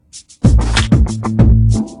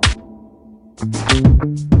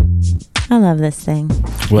I love this thing.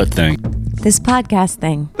 What thing? This podcast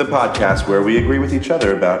thing. The podcast where we agree with each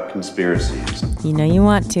other about conspiracies. You know you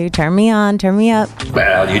want to. Turn me on, turn me up.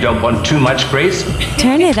 Well, you don't want too much, Grace?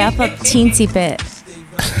 Turn it up a teensy bit.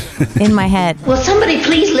 In my head. Will somebody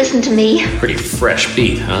please listen to me? Pretty fresh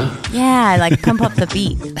beat, huh? Yeah, like pump up the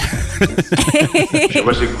beat. She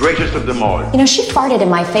was the greatest of them all. You know, she farted in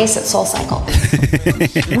my face at SoulCycle.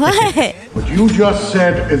 What? What you just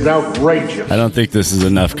said is outrageous. I don't think this is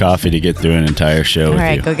enough coffee to get through an entire show with you. All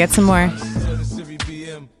right, go get some more.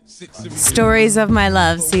 Stories of my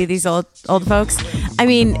love. See these old folks? I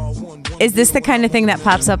mean, is this the kind of thing that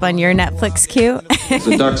pops up on your Netflix queue? Is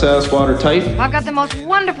the duck's ass watertight? I've got the most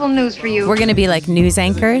wonderful news for you. We're going to be like news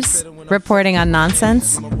anchors reporting on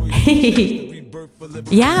nonsense.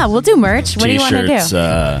 Yeah, we'll do merch. What do you want to do?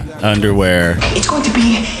 T-shirts, underwear. It's going to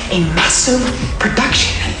be a massive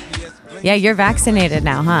production. Yeah, you're vaccinated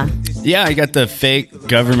now, huh? Yeah, I got the fake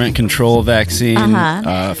government control vaccine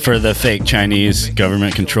for the fake Chinese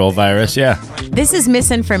government control virus. Yeah. This is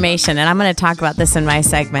misinformation, and I'm going to talk about this in my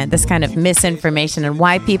segment, this kind of misinformation and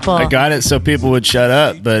why people... I got it so people would shut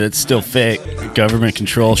up, but it's still fake. Government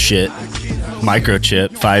control shit. Microchip,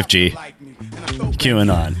 5G.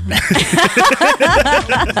 QAnon.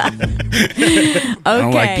 Okay. I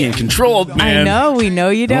don't like being controlled, man. I know, we know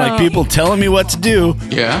you don't. I don't like people telling me what to do.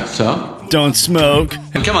 Yeah, so? Don't smoke.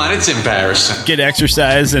 And come on, it's embarrassing. Get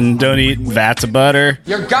exercise and don't eat vats of butter.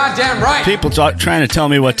 You're goddamn right. People trying to tell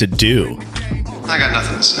me what to do. I got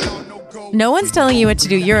nothing to say. No one's telling you what to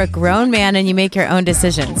do. You're a grown man and you make your own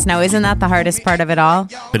decisions. Now, isn't that the hardest part of it all?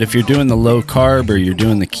 But if you're doing the low carb or you're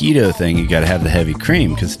doing the keto thing, you got to have the heavy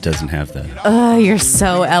cream because it doesn't have that. Oh, you're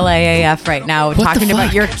so LAAF right now talking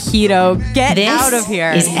about your keto. Get out of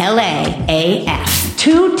here. This is LAAF.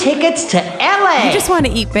 2 tickets to LA. You just want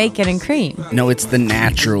to eat bacon and cream. No, it's the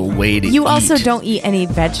natural way to eat. You also don't eat any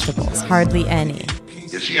vegetables, hardly any.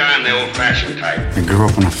 You see, I'm the old-fashioned type. I grew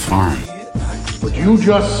up on a farm. What you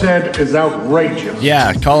just said is outrageous.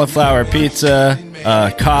 Yeah, cauliflower pizza,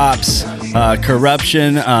 cops,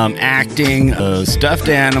 corruption, acting, stuffed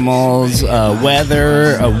animals,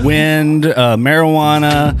 weather, wind,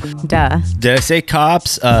 marijuana. Duh. Did I say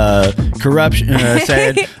cops? Corruption. I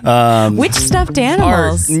said which stuffed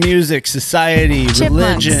animals? Art, music, society,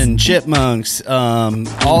 religion, chipmunks.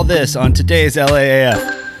 All this on today's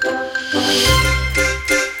LAAF.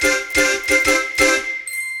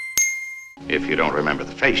 If you don't remember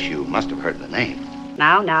the face, you must have heard the name.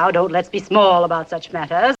 Now, don't let's be small about such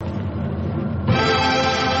matters.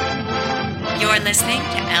 You're listening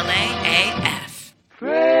to LAAF.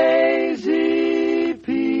 Crazy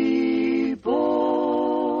people.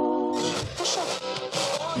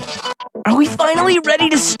 Are we finally ready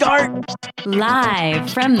to start?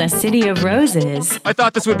 Live from the City of Roses. I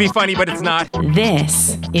thought this would be funny, but it's not.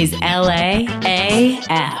 This is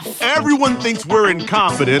LAAF. Everyone thinks we're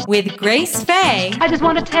incompetent. With Grace Faye. I just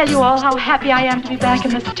want to tell you all how happy I am to be back in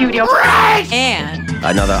the studio. Grace! And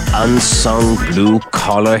Another unsung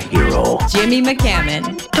blue-collar hero. Jimmy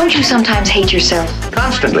McCammon. Don't you sometimes hate yourself?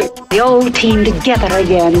 Constantly. The old team together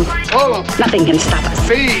again. Oh, Nothing can stop us.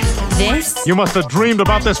 feed. This You must have dreamed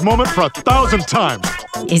about this moment for 1,000 times.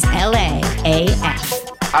 is LAAF.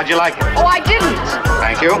 How'd you like it? Oh, I didn't.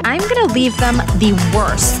 Thank you. I'm going to leave them the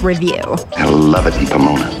worst review. I love it in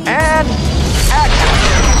Pomona. And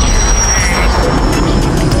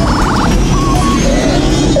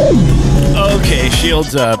Okay,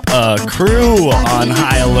 shields up. Crew on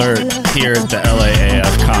high alert here at the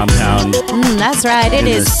LAAF compound. That's right. It In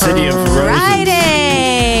the is City of Roses. Friday.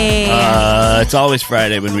 It's always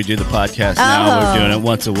Friday when we do the podcast now. We're doing it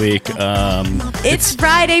once a week. It's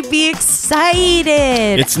Friday. Be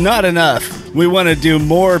excited. It's not enough. We want to do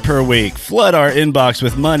more per week. Flood our inbox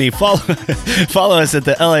with money. Follow us at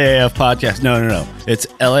the LAAF podcast. No. It's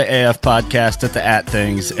LAAF podcast at the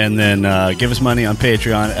 @things. And then give us money on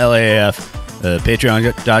Patreon, LAAF.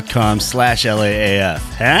 Patreon.com/LAAF.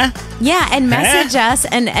 Huh? Yeah, and message us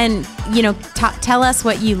and tell us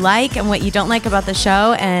what you like and what you don't like about the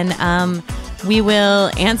show, and we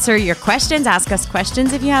will answer your questions. Ask us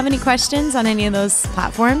questions if you have any questions on any of those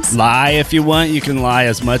platforms. Lie if you want. You can lie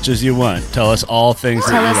as much as you want. Tell us all things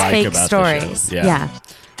that you like fake about stories. the show.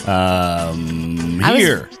 Yeah.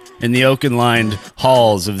 Here in the oaken-lined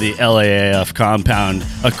halls of the LAAF compound,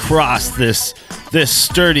 across this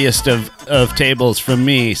sturdiest of tables from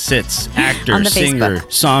me sits actor, singer,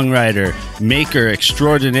 songwriter, maker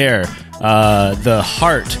extraordinaire, the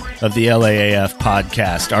heart of the LAAF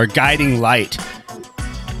podcast, our guiding light.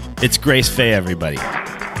 It's Grace Faye, everybody.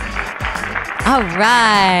 All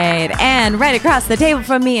right. And right across the table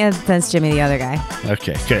from me, that's Jimmy, the other guy.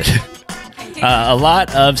 Okay, good. A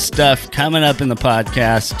lot of stuff coming up in the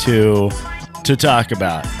podcast to talk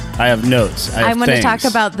about. I have notes. I want to talk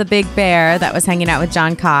about the big bear that was hanging out with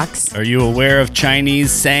John Cox. Are you aware of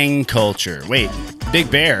Chinese Sang culture? Wait,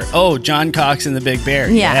 Big Bear. Oh, John Cox and the Big Bear.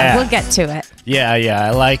 Yeah, we'll get to it. Yeah.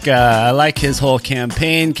 I like his whole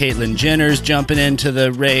campaign. Caitlyn Jenner's jumping into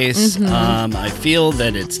the race. Mm-hmm. I feel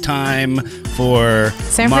that it's time for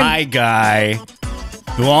my guy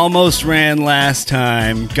who almost ran last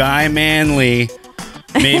time, Guy Manley,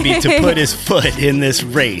 maybe to put his foot in this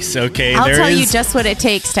race, okay? I'll tell you just what it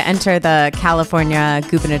takes to enter the California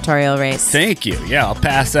gubernatorial race. Thank you. Yeah, I'll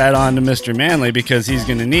pass that on to Mr. Manley because he's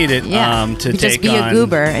going to need it to take on... Just be a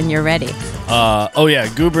goober and you're ready.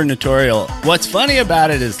 Gubernatorial. What's funny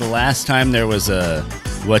about it is the last time there was a...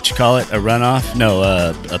 What you call it? A runoff? No,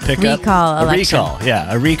 a pickup? Recall election.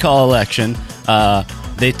 A recall election.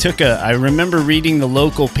 They took I remember reading the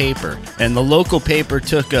local paper, and the local paper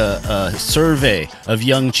took a survey of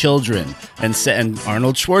young children, and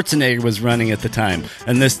Arnold Schwarzenegger was running at the time.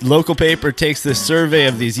 And this local paper takes this survey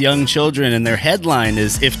of these young children, and their headline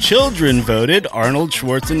is, "If children voted, Arnold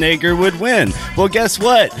Schwarzenegger would win." Well, guess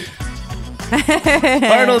what?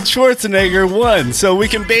 Arnold Schwarzenegger won. So we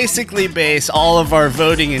can basically base all of our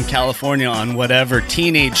voting in California on whatever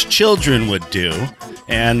teenage children would do.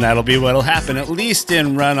 And that'll be what'll happen, at least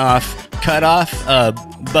in runoff, cutoff,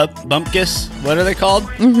 bumpkus. What are they called?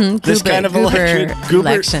 Mm-hmm. This kind of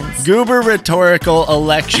elections. Goober rhetorical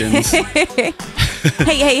elections.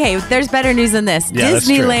 Hey, there's better news than this. Yeah,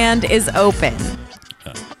 Disneyland is open.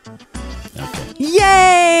 Okay.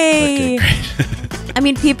 Yay! Okay, great. I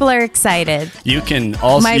mean, people are excited. You can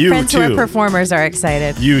also... My friends who are performers are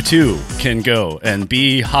excited. You, too, can go and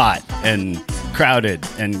be hot and crowded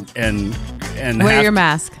and wear your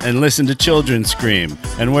mask. And listen to children scream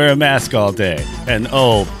and wear a mask all day. And,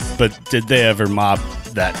 but did they ever mop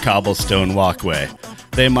that cobblestone walkway?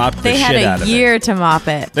 They mopped the shit out of it. They had a year to mop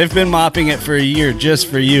it. They've been mopping it for a year just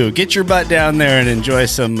for you. Get your butt down there and enjoy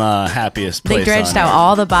some happiest place. They dredged out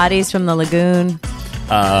all the bodies from the lagoon.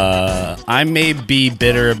 I may be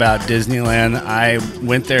bitter about Disneyland. I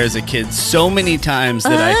went there as a kid so many times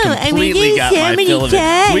that I completely got my fill of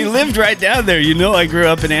it. We lived right down there. You know, I grew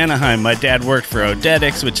up in Anaheim. My dad worked for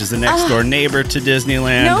Odetics, which is the next door neighbor to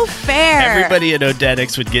Disneyland. No fair. Everybody at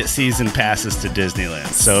Odetics would get season passes to Disneyland.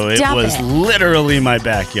 So it was literally my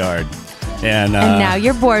backyard. And now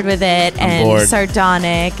you're bored with it and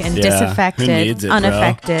sardonic and disaffected, who needs it,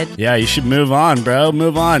 unaffected. Bro? Yeah, you should move on, bro.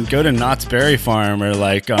 Move on. Go to Knott's Berry Farm or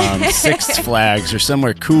Six Flags or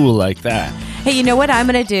somewhere cool like that. Hey, you know what I'm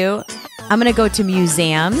going to do? I'm going to go to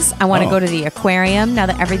museums. I want to go to the aquarium now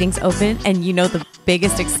that everything's open. And you know the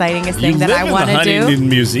biggest, excitingest thing that I want to do? You live in the Huntington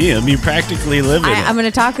Museum. You practically live in it. I'm going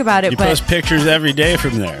to talk about it. You post pictures every day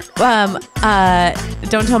from there.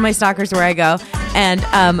 Don't tell my stalkers where I go. And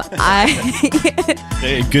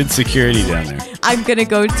good security down there. I'm going to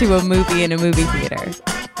go to a movie in a movie theater.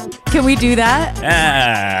 Can we do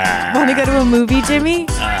that? Want to go to a movie, Jimmy?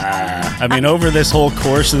 I mean, over this whole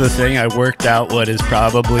course of the thing, I worked out what is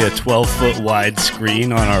probably a 12-foot wide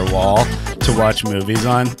screen on our wall to watch movies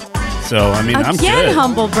on. So, I mean, I'm good. Again,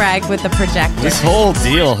 humble brag with the projector. This whole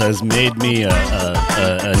deal has made me an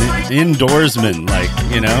indoorsman,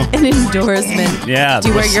 An indoorsman? Yeah. Do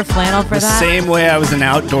you wear your flannel for that? The same way I was an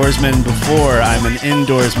outdoorsman before, I'm an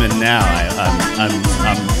indoorsman now. I'm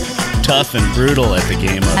tough and brutal at the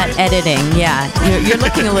game of it. Editing, yeah. You're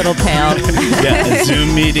looking a little pale. Yeah,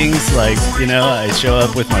 Zoom meetings, I show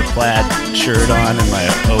up with my plaid shirt on and my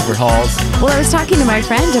overalls. Well, I was talking to my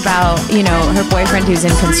friend about, her boyfriend who's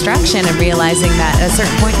in construction and realizing that at a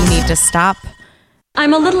certain point you need to stop.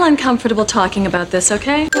 I'm a little uncomfortable talking about this,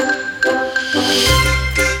 okay?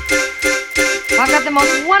 I've got the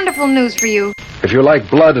most wonderful news for you. If you like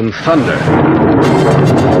blood and thunder,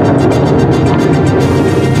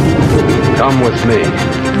 come with me.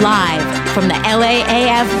 Live from the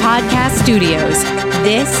LAAF podcast studios,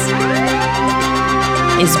 this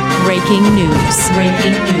is Breaking News.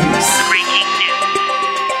 Breaking News.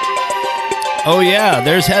 Oh yeah,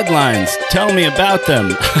 there's headlines. Tell me about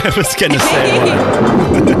them. I was going to say one.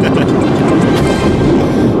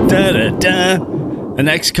 Da-da-da. An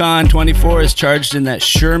ex-con 24 is charged in that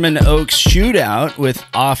Sherman Oaks shootout with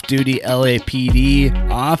off-duty LAPD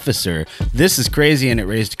officer. This is crazy, and it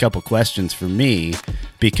raised a couple questions for me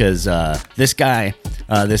because this guy,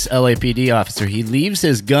 this LAPD officer, he leaves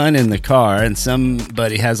his gun in the car, and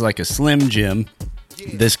somebody has a Slim Jim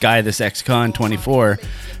this guy, this ex-con 24,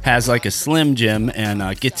 has like a Slim Jim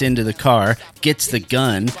and gets into the car, gets the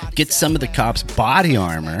gun, gets some of the cop's body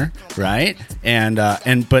armor, right? And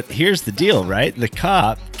but here's the deal, right? The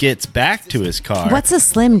cop gets back to his car. What's a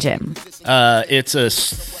Slim Jim? It's a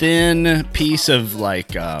thin piece of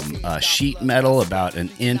like sheet metal, about an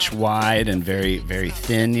inch wide and very, very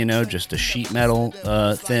thin, just a sheet metal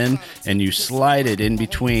thin, and you slide it in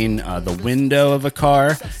between the window of a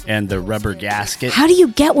car and the rubber gasket. How do you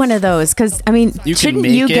get one of those? Because, I mean, shouldn't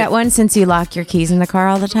you get one since you lock your keys in the car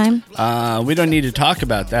all the time? We don't need to talk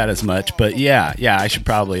about that as much, but yeah, I should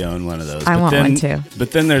probably own one of those. I want one too.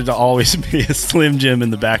 But then there'd always be a Slim Jim in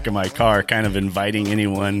the back of my car, kind of inviting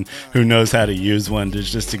anyone who knows how to use one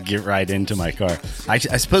just to get right into my car. I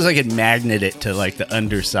suppose I could magnet it to like the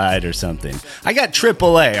underside or something. I got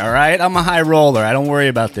AAA, all right? I'm a high roller. I don't worry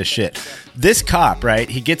about this shit. This cop, right,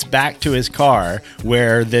 he gets back to his car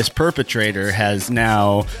where this perpetrator has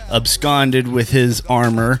now absconded with his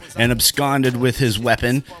armor and absconded with his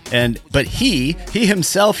weapon, but he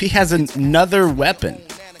himself has another weapon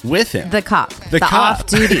with him. The cop. The cop.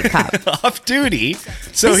 Off-duty cop. Off-duty.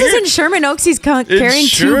 So this is in Sherman Oaks. He's carrying 2 guns.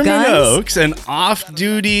 Sherman Oaks, an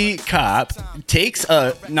off-duty cop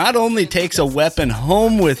not only takes a weapon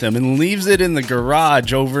home with him and leaves it in the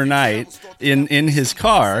garage overnight in his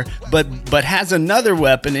car, but has another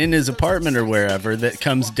weapon in his apartment or wherever that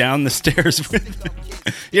comes down the stairs with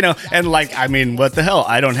him. And like, I mean, what the hell?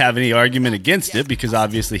 I don't have any argument against it because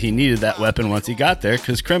obviously he needed that weapon once he got there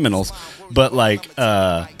because criminals. But like,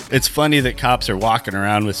 it's funny that cops are walking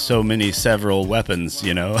around with so many several weapons,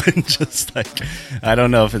 and just like, I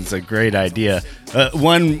don't know if it's a great idea.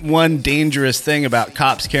 One dangerous thing about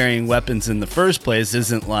cops carrying weapons in the first place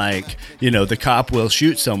isn't like, the cop will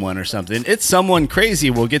shoot someone or something. It's someone crazy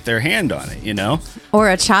will get their hand on it, Or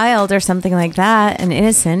a child or something like that, an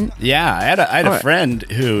innocent. Yeah, I had a friend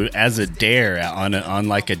who, as a dare, on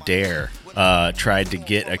like a dare, tried to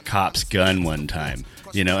get a cop's gun one time.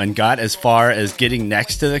 And got as far as getting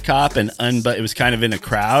next to the cop and it was kind of in a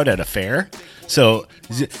crowd at a fair. So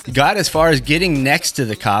got as far as getting next to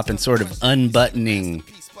the cop and sort of unbuckling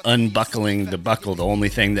the buckle, the only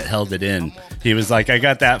thing that held it in. He was like, I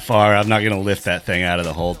got that far. I'm not going to lift that thing out of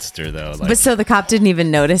the holster, though. Like, but so the cop didn't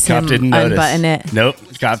even notice him unbutton it? Nope.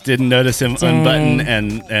 The cop didn't notice him unbutton,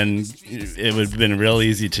 and it would have been real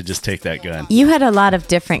easy to just take that gun. You had a lot of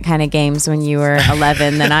different kind of games when you were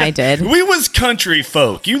 11 than I did. We was country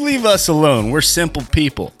folk. You leave us alone. We're simple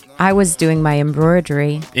people. I was doing my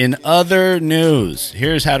embroidery. In other news,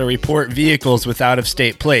 here's how to report vehicles with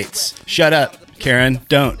out-of-state plates. Shut up, Karen.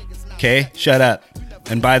 Don't. Okay? Shut up.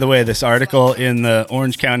 And by the way, this article in the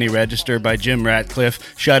Orange County Register by Jim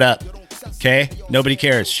Ratcliffe, shut up. Okay? Nobody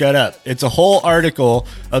cares. Shut up. It's a whole article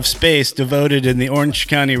of space devoted in the Orange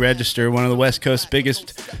County Register, one of the West Coast's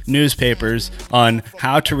biggest newspapers, on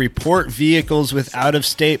how to report vehicles with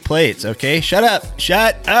out-of-state plates. Okay? Shut up.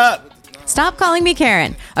 Shut up. Stop calling me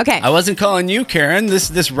Karen. Okay. I wasn't calling you Karen.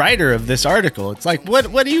 This writer of this article. It's like,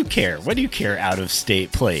 what do you care? What do you care out of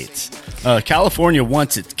state plates? California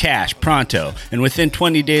wants its cash pronto, and within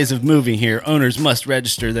 20 days of moving here, owners must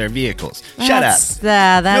register their vehicles. Shut up.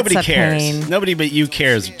 That's Nobody a cares. pain. Nobody but you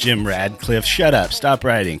cares, Jim Radcliffe. Shut up. Stop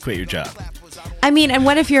writing. Quit your job. I mean, and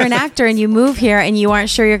what if you're an actor and you move here and you aren't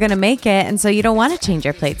sure you're going to make it, and so you don't want to change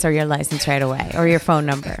your plates or your license right away or your phone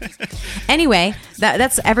number? Anyway,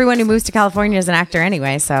 that's everyone who moves to California is an actor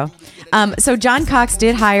anyway. So John Cox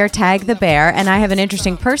did hire Tag the Bear, and I have an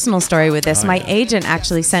interesting personal story with this. My agent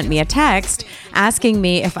actually sent me a text asking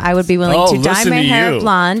me if I would be willing to dye my hair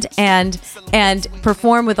blonde and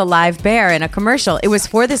perform with a live bear in a commercial. It was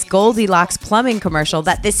for this Goldilocks plumbing commercial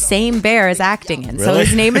that this same bear is acting in. Really? So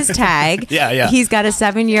his name is Tag. Yeah. He's got a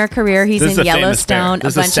 7-year career. He's in Yellowstone,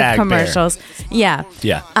 a bunch of commercials. Bear.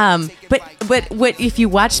 Yeah. But what if you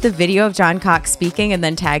watch the video of John Cox speaking and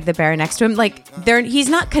then Tag the Bear next to him, like he's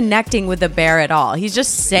not connecting with the bear at all. He's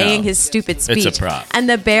just saying his stupid speech. It's a prop. And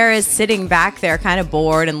the bear is sitting back there kind of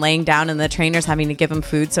bored and laying down, and the trainer's having to give him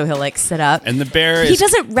food, so he'll like sit up. And the bear he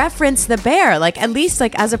doesn't reference the bear. Like, at least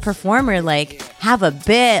like as a performer, like have a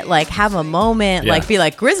bit, like have a moment, like be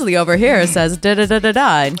like, Grizzly over here says da da da da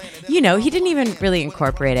da. And he didn't even really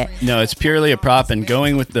incorporate it. No, it's purely a prop, and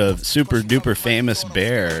going with the super duper famous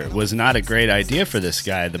bear was not a great idea for this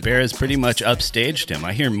guy. The bear has pretty much upstaged him.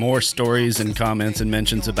 I hear more stories and comments and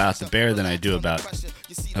mentions about the bear than I do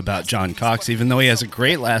about John Cox, even though he has a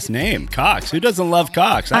great last name, Cox. Who doesn't love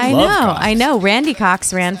Cox? I love Cox. I know. Randy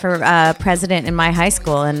Cox ran for president in my high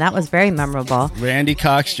school, and that was very memorable. Randy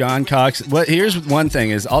Cox, John Cox. Here's one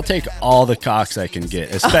thing is I'll take all the Cox I can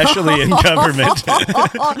get, especially in government.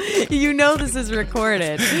 You know this is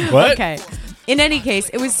recorded. What? Okay. In any case,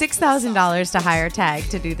 it was $6,000 to hire Tag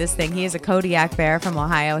to do this thing. He is a Kodiak bear from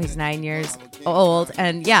Ohio. He's 9 years old.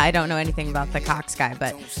 And yeah, I don't know anything about the Cox guy,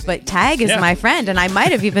 but Tag is my friend. And I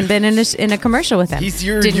might have even been in a commercial with him. He's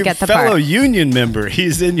your fellow union member.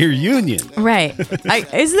 He's in your union. Right.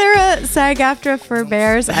 Is there a SAG-AFTRA for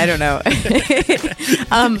bears? I don't know.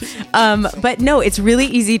 But no, it's really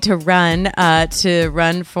easy to run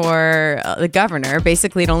for the governor.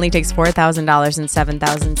 Basically, it only takes $4,000 and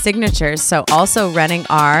 7,000 signatures. So also running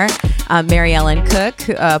are Mary Ellen Cook,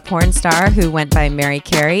 a porn star who went by Mary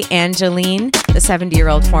Carey, Angeline, the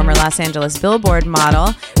 70-year-old former Los Angeles Billboard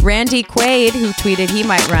model, Randy Quaid, who tweeted he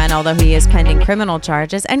might run, although he is pending criminal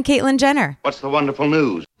charges, and Caitlyn Jenner. What's the wonderful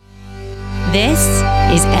news? This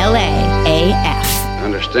is LAAF. I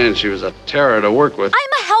understand she was a terror to work with.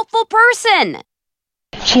 I'm a helpful person.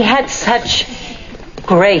 She had such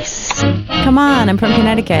grace. Come on, I'm from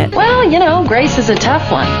Connecticut. Well, grace is a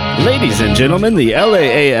tough one. Ladies and gentlemen, the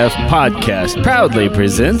LAAF podcast proudly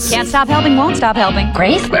presents... Can't stop helping, won't stop helping.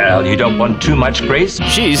 Grace? Well, you don't want too much grace.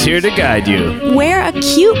 She's here to guide you. Wear a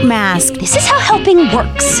cute mask. This is how helping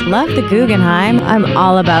works. Love the Guggenheim. I'm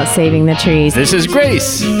all about saving the trees. This is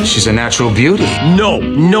Grace. She's a natural beauty. No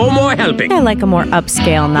more helping. I like a more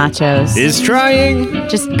upscale nachos. Is trying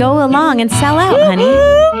Just go along and sell out,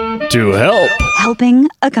 honey. to help. Helping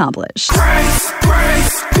accomplished. Hey,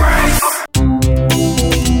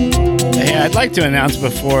 I'd like to announce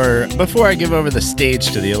before I give over the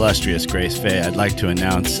stage to the illustrious Grace Faye, I'd like to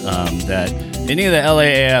announce that any of the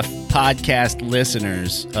LAAF podcast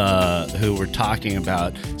listeners who were talking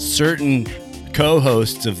about certain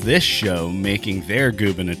co-hosts of this show making their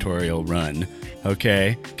gubernatorial run,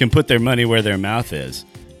 okay, can put their money where their mouth is,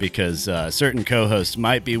 because certain co-hosts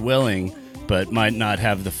might be willing but might not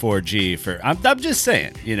have the 4G for... I'm just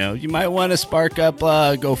saying, you might want to spark up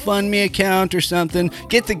a GoFundMe account or something.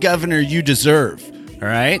 Get the governor you deserve, all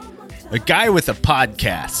right? A guy with a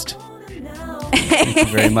podcast. Thank you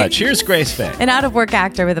very much. Here's Grace Faye. An out-of-work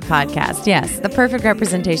actor with a podcast. Yes, the perfect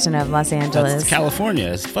representation of Los Angeles. That's California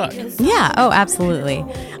as fuck. Yeah. Oh, absolutely.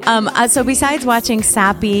 So besides watching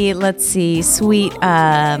sappy, sweet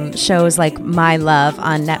shows like My Love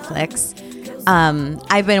on Netflix,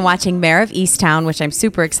 I've been watching Mare of Easttown, which I'm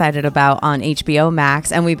super excited about, on HBO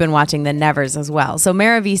Max, and we've been watching The Nevers as well. So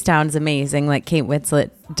Mare of Easttown is amazing. Like, Kate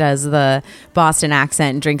Winslet does the Boston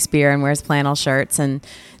accent and drinks beer and wears flannel shirts, and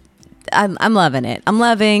I'm loving it. I'm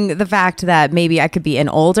loving the fact that maybe I could be an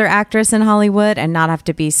older actress in Hollywood and not have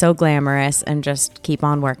to be so glamorous and just keep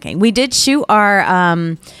on working. We did shoot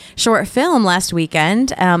our short film last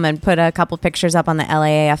weekend and put a couple pictures up on the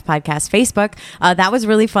LAAF podcast Facebook. That was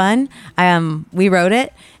really fun. We wrote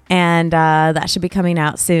it, and that should be coming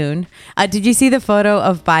out soon. Did you see the photo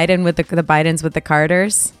of Biden with the Bidens with the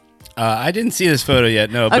Carters? I didn't see this photo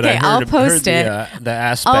yet, no, but okay, I'll post it. The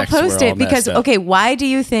aspects I'll post were all it because, messed up. okay, why do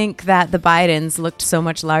you think that the Bidens looked so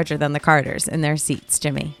much larger than the Carters in their seats,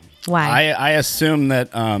 Jimmy? Why? I assume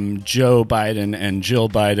that Joe Biden and Jill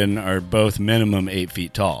Biden are both minimum 8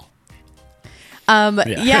 feet tall.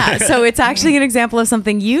 Yeah, so it's actually an example of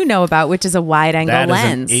something you know about, which is a wide-angle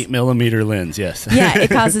lens. That is an 8mm lens, yes. Yeah, it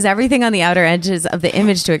causes everything on the outer edges of the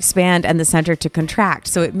image to expand and the center to contract.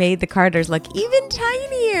 So it made the Carters look even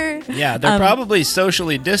tinier. Yeah, they're probably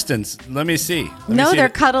socially distanced. Let me see. They're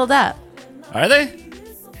cuddled up. Are they?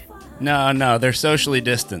 No, they're socially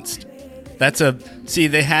distanced.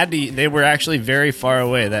 They were actually very far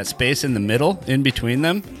away. That space in the middle, in between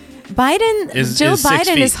them. Jill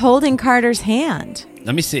Biden is holding Carter's hand.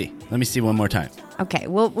 Let me see one more time. Okay,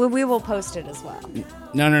 we will post it as well.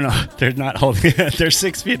 No. They're not holding it. They're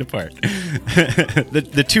 6 feet apart.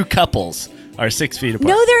 The two couples are 6 feet apart.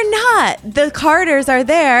 No, they're not. The Carters are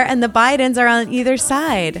there and the Bidens are on either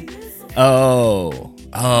side. Oh.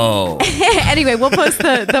 Anyway, we'll post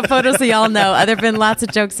the photos so y'all know. There have been lots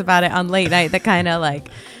of jokes about it on late night that kind of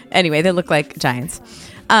anyway, they look like giants.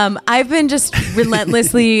 I've been just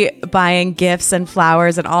relentlessly buying gifts and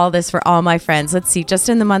flowers and all this for all my friends. Let's see, just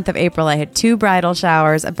in the month of April, I had 2 bridal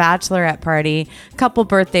showers, a bachelorette party, a couple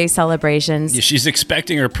birthday celebrations. Yeah, she's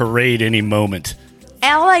expecting her parade any moment.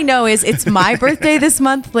 All I know is it's my birthday this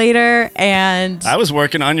month later, and... I was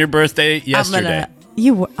working on your birthday yesterday.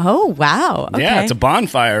 Oh, wow. Okay. Yeah, it's a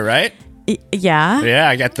bonfire, right? Yeah? Yeah,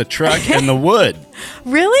 I got the truck and the wood.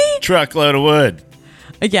 Really? Truckload of wood.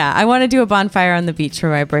 Yeah, I want to do a bonfire on the beach for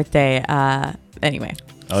my birthday. Anyway.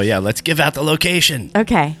 Oh, yeah, let's give out the location.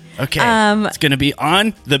 Okay. It's going to be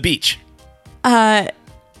on the beach.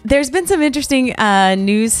 There's been some interesting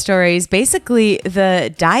news stories. Basically,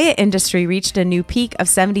 the diet industry reached a new peak of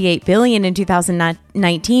 $78 billion in 2019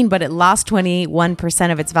 2019, but it lost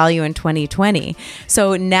 21% of its value in 2020.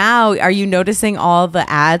 So now, are you noticing all the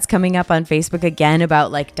ads coming up on Facebook again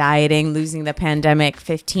about like dieting, losing the pandemic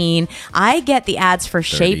 15? I get the ads for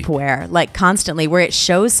 30. shapewear like constantly, where it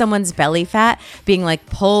shows someone's belly fat being like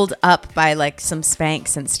pulled up by like some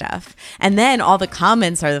Spanx and stuff. And then all the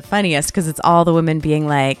comments are the funniest because it's all the women being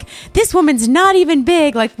like, this woman's not even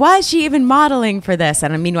big. Like, why is she even modeling for this?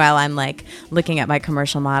 And meanwhile, I'm like looking at my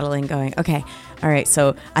commercial modeling going, okay, all right,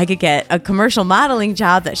 so I could get a commercial modeling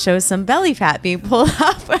job that shows some belly fat being pulled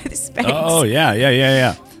off by the Spanx. Oh,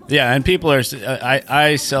 yeah. Yeah, and people are.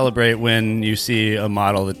 I celebrate when you see a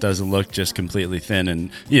model that doesn't look just completely thin,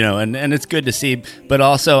 and and it's good to see. But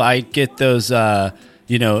also, I get those.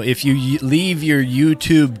 If you leave your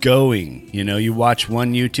YouTube going, you watch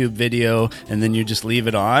one YouTube video and then you just leave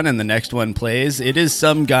it on, and the next one plays. It is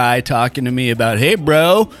some guy talking to me about, hey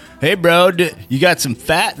bro, you got some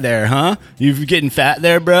fat there, huh? You're getting fat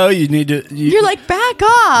there, bro. You need to. You're like, back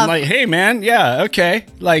off. I'm like, hey man, yeah, okay.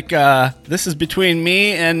 Like, this is between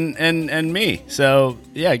me and me. So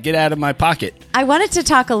yeah, get out of my pocket. I wanted to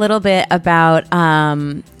talk a little bit about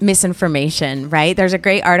misinformation, right? There's a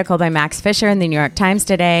great article by Max Fisher in the New York Times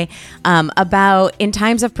today about in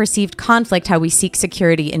times of perceived conflict, how we seek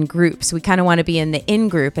security in groups. We kind of want to be in the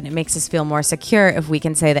in-group, and it makes us feel more secure if we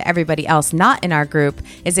can say that everybody else not in our group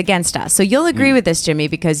is against us. So you'll agree with this, Jimmy,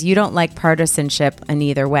 because you don't like partisanship in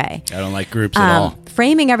either way. I don't like groups at all.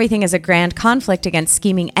 Framing everything as a grand conflict against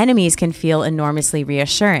scheming enemies can feel enormously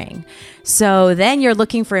reassuring. So then you're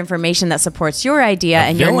looking for information that supports your idea,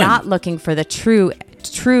 and you're not looking for the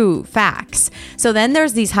true facts. So then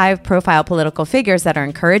there's these high-profile political figures that are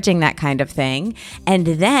encouraging that kind of thing. And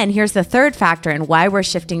then here's the third factor and why we're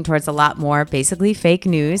shifting towards a lot more basically fake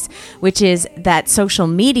news, which is that social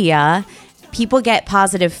media, people get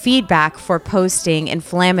positive feedback for posting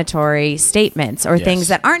inflammatory statements or things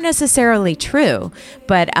that aren't necessarily true,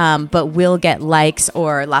 but will get likes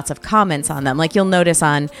or lots of comments on them. Like you'll notice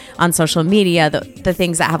on social media, the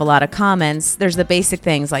things that have a lot of comments, there's the basic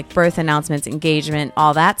things like birth announcements, engagement,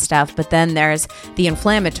 all that stuff. But then there's the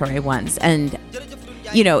inflammatory ones. And,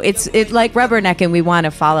 it's like rubbernecking. We want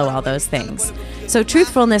to follow all those things. So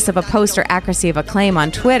truthfulness of a post or accuracy of a claim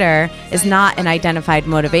on Twitter is not an identified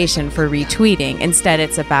motivation for retweeting. Instead,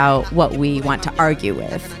 it's about what we want to argue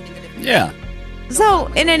with. Yeah. So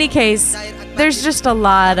in any case, there's just a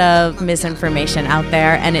lot of misinformation out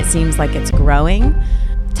there, and it seems like it's growing.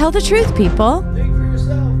 Tell the truth, people.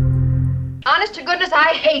 Honest to goodness,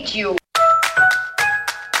 I hate you.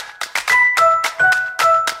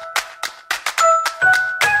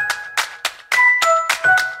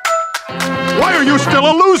 Why are you still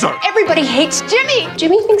a loser? Everybody hates Jimmy.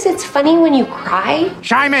 Jimmy thinks it's funny when you cry.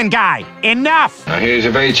 Chime in, guy. Enough. Now, he's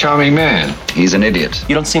a very charming man. He's an idiot.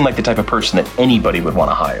 You don't seem like the type of person that anybody would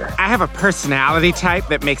want to hire. I have a personality type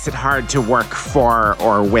that makes it hard to work for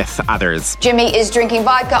or with others. Jimmy is drinking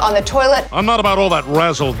vodka on the toilet. I'm not about all that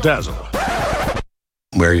razzle-dazzle.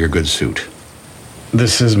 Wear your good suit.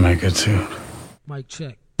 This is my good suit. Mic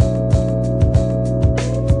check.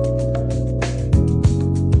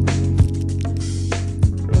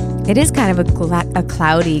 It is kind of a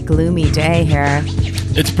cloudy, gloomy day here.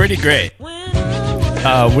 It's pretty great.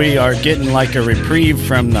 We are getting like a reprieve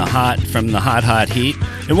from the hot heat.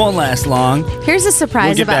 It won't last long. Here's a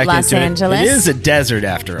surprise about Los Angeles. It is a desert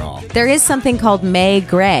after all. There is something called May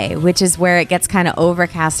gray, which is where it gets kind of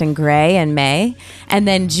overcast and gray in May. And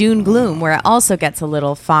then June gloom, where it also gets a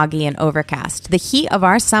little foggy and overcast. The heat of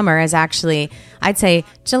our summer is actually, I'd say,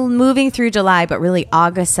 moving through July, but really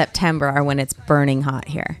August, September are when it's burning hot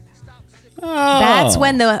here. Oh. That's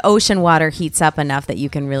when the ocean water heats up enough that you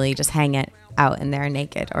can really just hang it out in there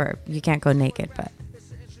naked, or you can't go naked, but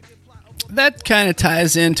that kind of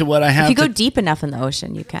ties into what I have. If you go deep enough in the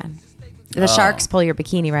ocean, you can. The sharks pull your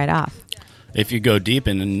bikini right off. If you go deep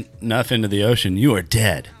enough into the ocean, you are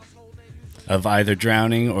dead of either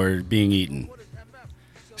drowning or being eaten.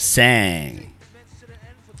 Sang.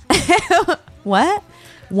 What?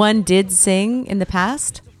 One did sing in the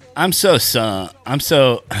past? I'm not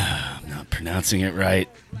pronouncing it right.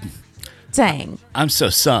 Sang. I'm so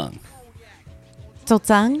sung. So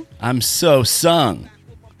sung? I'm so sung.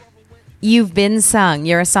 You've been sung.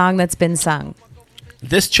 You're a song that's been sung.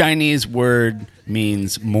 This Chinese word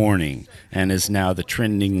means morning and is now the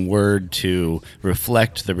trending word to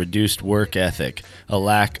reflect the reduced work ethic, a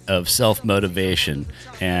lack of self-motivation,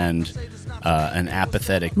 and an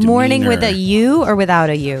apathetic demeanor. Morning with a U or without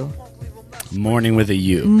a U? Morning with a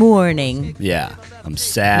U. Morning. Yeah. I'm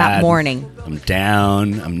sad. Not morning. I'm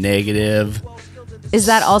down. I'm negative. Is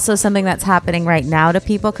that also something that's happening right now to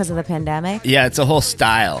people because of the pandemic? Yeah, it's a whole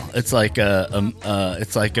style. It's like a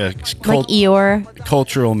Eeyore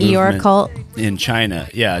cultural movement. Eeyore cult in China.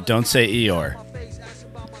 Yeah, don't say Eeyore.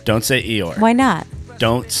 Don't say Eeyore. Why not?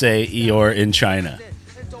 Don't say Eeyore in China.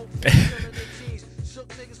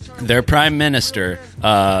 Their prime minister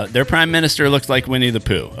looks like Winnie the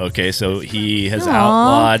Pooh. Okay, so he has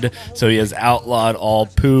outlawed all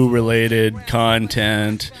poo-related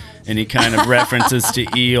content, and he kind of references to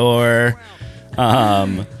Eeyore.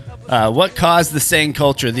 What caused the saying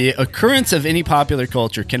culture? The occurrence of any popular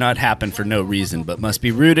culture cannot happen for no reason, but must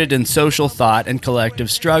be rooted in social thought and collective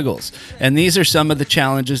struggles. And these are some of the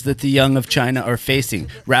challenges that the young of China are facing: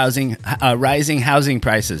 rising housing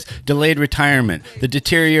prices, delayed retirement, the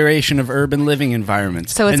deterioration of urban living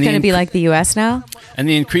environments. So it's going to be like the U.S. now? And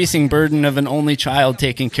the increasing burden of an only child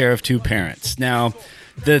taking care of two parents. Now,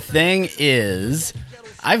 the thing is,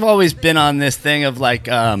 I've always been on this thing of like,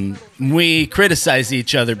 we criticize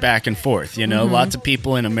each other back and forth. You know, lots of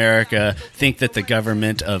people in America think that the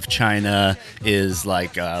government of China is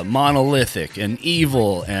like monolithic and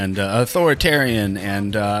evil and authoritarian,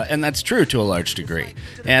 and that's true to a large degree.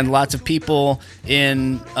 And lots of people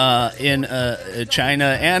in China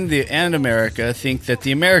and America think that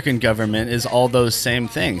the American government is all those same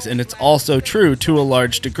things, and it's also true to a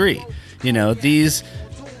large degree. You know, these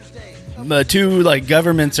two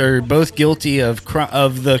governments are both guilty of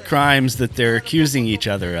the crimes that they're accusing each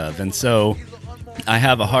other of, and so I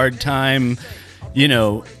have a hard time,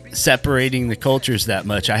 separating the cultures that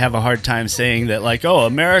much. I have a hard time saying that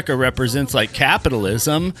America represents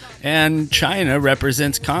capitalism and China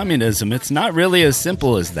represents communism. It's not really as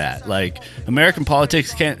simple as that. American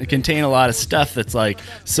politics can contain a lot of stuff that's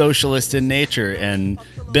socialist in nature and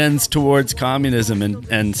bends towards communism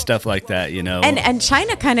and stuff like that, And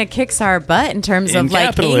China kind of kicks our butt in terms of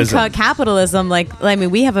capitalism. Capitalism.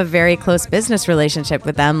 We have a very close business relationship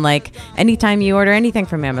with them. Anytime you order anything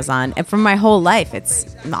from Amazon, and from my whole life,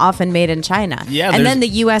 it's often made in China. Yeah, and then the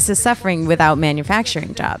U.S. is suffering without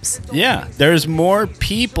manufacturing jobs. Yeah, there's more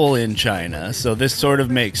people in China, so this sort of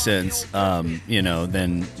makes sense, than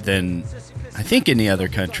I think any other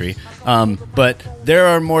country. But there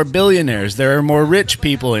are more billionaires. There are more rich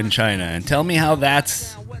people in China. And tell me how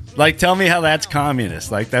that's communist.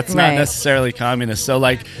 That's not necessarily communist. So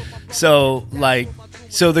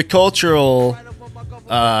the cultural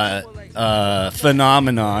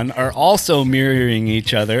phenomenon are also mirroring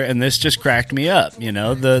each other, and this just cracked me up.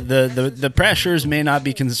 The pressures may not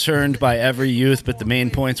be concerned by every youth, but the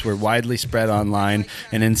main points were widely spread online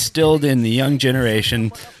and instilled in the young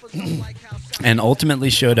generation and ultimately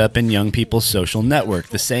showed up in young people's social network.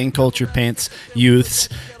 The saying culture paints youths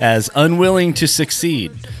as unwilling to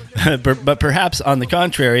succeed. But perhaps, on the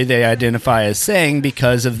contrary, they identify as saying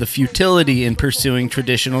because of the futility in pursuing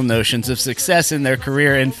traditional notions of success in their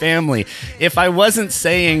career and family. If I wasn't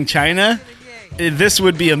saying China, this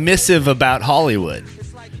would be a missive about Hollywood.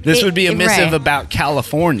 This would be a missive about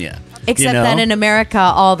California. Except that in America,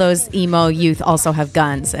 all those emo youth also have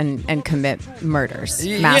guns and commit murders,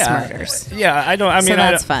 mass murders. Yeah, So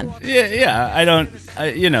that's fun. Yeah,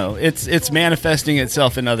 it's manifesting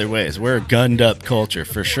itself in other ways. We're a gunned up culture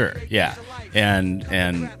for sure. Yeah, and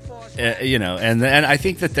I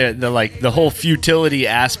think that the whole futility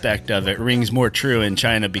aspect of it rings more true in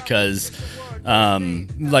China because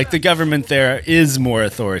the government there is more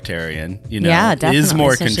authoritarian, definitely. is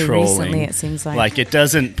more Especially controlling. Recently, it seems like it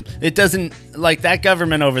doesn't that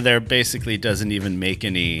government over there basically doesn't even make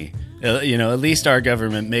any. At least our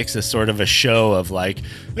government makes a sort of a show of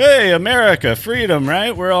hey, America, freedom,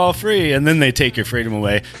 right? We're all free. And then they take your freedom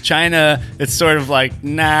away. China, it's sort of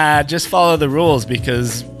nah, just follow the rules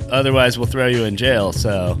because otherwise we'll throw you in jail.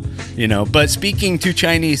 So, but speaking to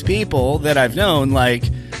Chinese people that I've known,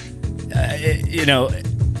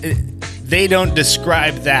 they don't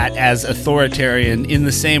describe that as authoritarian in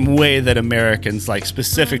the same way that Americans,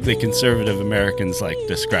 specifically conservative Americans,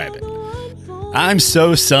 describe it. I'm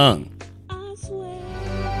so sung.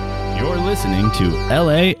 You're listening to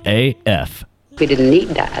LAAF. We didn't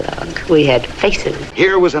need dialogue. We had faces.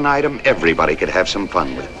 Here was an item everybody could have some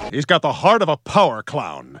fun with. He's got the heart of a power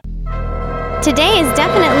clown. Today is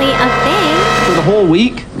definitely a thing. For the whole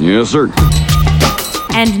week? Yes, sir.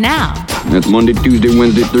 And now, that's Monday, Tuesday,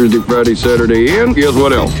 Wednesday, Thursday, Friday, Saturday, and guess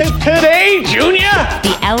what else? Today, Junior?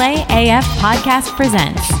 the LAAF podcast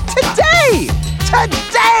presents. Today!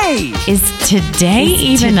 Is today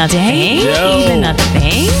even a thing? No. Even a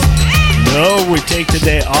thing? No, we take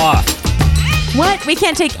today off. What? We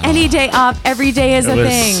can't take any day off. Every day is a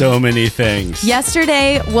thing. So many things.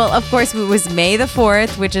 Yesterday, well, of course, it was May the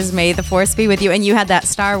 4th, which is May the 4th be with you, and you had that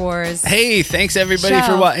Star Wars. Hey, thanks everybody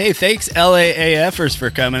show. Hey, thanks LAAFers for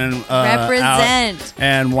coming and represent out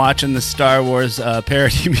and watching the Star Wars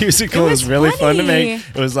parody musical. It was really fun to make.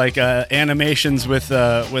 It was like animations with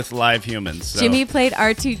live humans. So. Jimmy played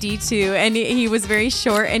R2-D2, and he was very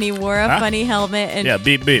short, and he wore a funny helmet. And yeah,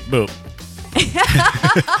 beep beep boop.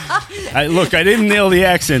 Look, I didn't nail the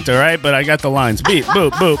accent, all right, but I got the lines. Beep,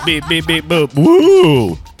 boop, boop, beep, beep, beep, boop.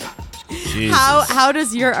 Woo! Jesus. How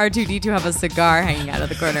does your R2-D2 have a cigar hanging out of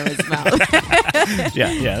the corner of his mouth?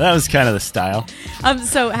 yeah, that was kind of the style.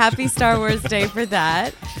 So happy Star Wars Day for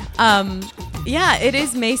that. Yeah, it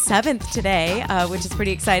is May 7th today, which is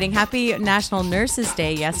pretty exciting. Happy National Nurses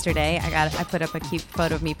Day yesterday. I put up a cute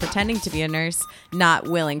photo of me pretending to be a nurse, not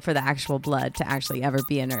willing for the actual blood to actually ever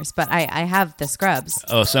be a nurse. But I have the scrubs.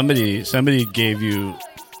 Oh, somebody gave you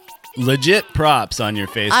legit props on your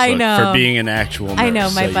Facebook I know. for being an actual nurse. I know,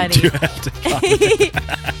 my so buddy. You do have to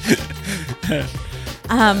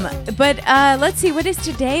but let's see, what is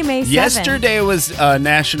today, May 7th? Yesterday was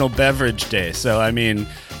National Beverage Day, so I mean,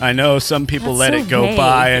 I know some people let it go vague.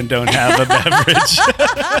 by and don't have a beverage.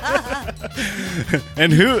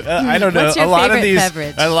 And I don't know. What's your favorite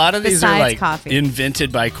beverage a lot of these are like coffee?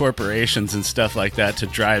 Invented by corporations and stuff like that to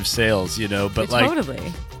drive sales, But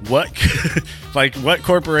totally. What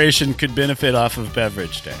corporation could benefit off of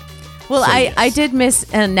Beverage Day? Well, So, I did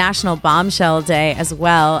miss a National Bombshell Day as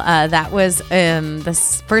well. That was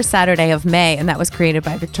the first Saturday of May, and that was created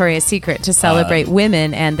by Victoria's Secret to celebrate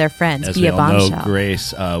women and their friends. As Be we a all know, bombshell.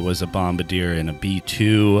 Grace was a bombardier in a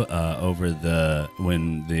B-2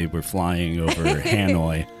 when they were flying over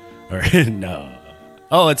Hanoi. Or no.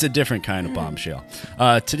 Oh, it's a different kind of bombshell.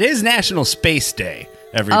 Today's National Space Day,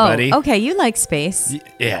 everybody. Oh, okay. You like space.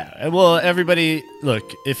 Yeah. Well, everybody, look,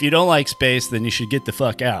 if you don't like space, then you should get the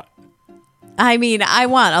fuck out. I mean, I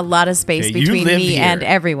want a lot of space Okay, you between live me here. and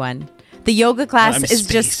everyone. The yoga class is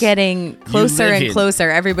just getting closer live and here.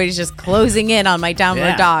 closer. Everybody's just closing in on my downward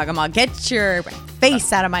Yeah. dog. I'm all, get your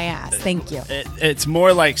face out of my ass. Thank you. It's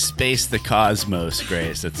more like space the cosmos,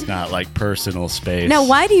 Grace. It's not like personal space. Now,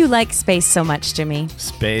 why do you like space so much, Jimmy?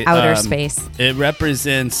 Space, Outer space. It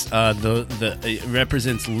represents it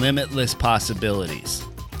represents limitless possibilities.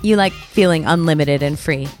 You like feeling unlimited and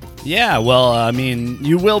free. Yeah, well, I mean,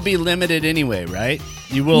 you will be limited anyway, right?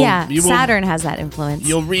 You will. Yeah, you will, Saturn has that influence.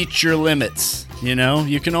 You'll reach your limits.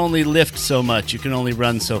 You can only lift so much. You can only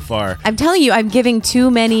run so far. I'm telling you, I'm giving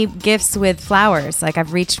too many gifts with flowers. Like,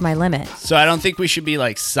 I've reached my limit. So I don't think we should be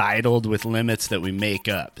like sidled with limits that we make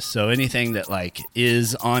up. So anything that like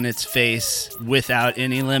is on its face without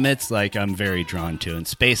any limits, like I'm very drawn to. And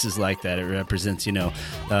space is like that. It represents,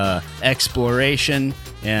 exploration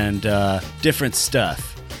and different stuff.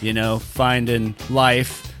 Finding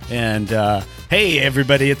life. And hey,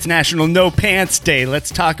 everybody, it's National No Pants Day. Let's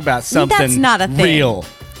talk about something That's not a thing. real.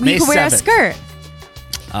 You can wear a 7th. skirt.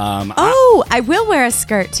 I will wear a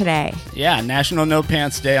skirt today. Yeah, National No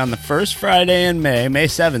Pants Day on the first Friday in May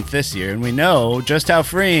 7th this year. And we know just how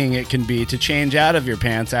freeing it can be to change out of your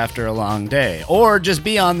pants after a long day. Or just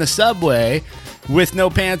be on the subway with no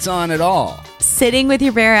pants on at all. Sitting with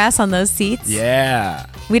your bare ass on those seats? Yeah.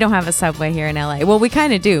 We don't have a subway here in LA. Well, we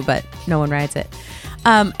kind of do, but no one rides it.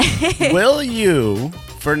 Will you,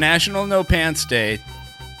 for National No Pants Day,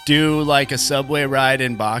 do like a subway ride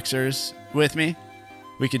in boxers with me?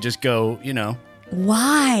 We could just go,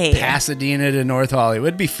 Why? Pasadena to North Hollywood.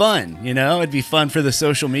 It'd be fun, It'd be fun for the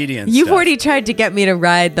social media and You've stuff. already tried to get me to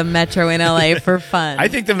ride the metro in LA for fun. I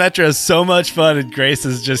think the metro is so much fun, and Grace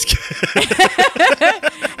is just...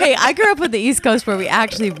 Hey, I grew up with the East Coast where we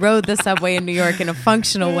actually rode the subway in New York in a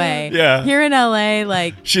functional way. Yeah. Here in LA,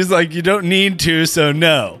 like... She's like, you don't need to, so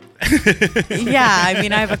no. Yeah, I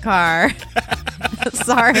mean, I have a car.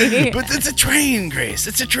 Sorry. But it's a train, Grace.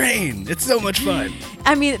 It's a train. It's so much fun.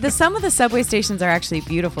 I mean, some of the subway stations are actually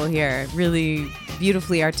beautiful here. Really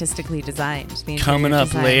beautifully artistically designed. Coming up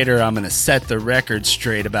design. later, I'm going to set the record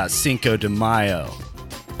straight about Cinco de Mayo.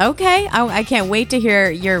 Okay. I can't wait to hear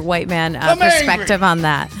your white man perspective on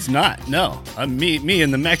that. It's not. No. Me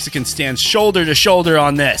and the Mexican stand shoulder to shoulder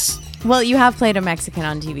on this. Well, you have played a Mexican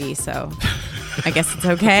on TV, so I guess it's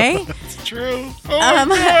okay. It's true.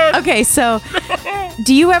 Oh okay, so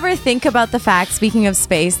do you ever think about the fact, speaking of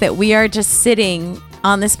space, that we are just sitting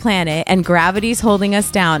on this planet and gravity's holding us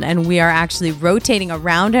down and we are actually rotating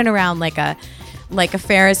around and around like a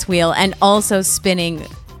Ferris wheel and also spinning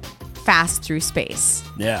fast through space?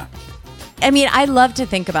 Yeah. I mean, I love to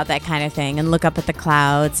think about that kind of thing and look up at the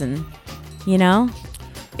clouds and,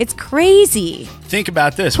 It's crazy. Think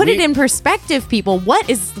about this. Put it in perspective, people. What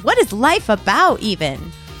is life about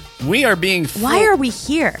even? We are being... Why are we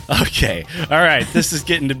here? Okay. All right. This is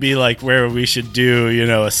getting to be like where we should do,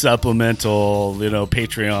 a supplemental,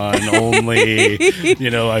 Patreon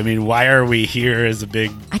only. Why are we here is a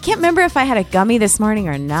big... I can't remember if I had a gummy this morning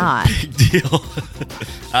or not. Big deal.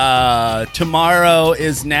 Tomorrow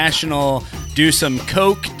is National Do Some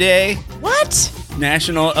Coke Day. What?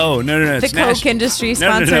 National... Oh, no. The Coke industry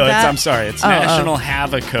sponsored that? I'm sorry. It's National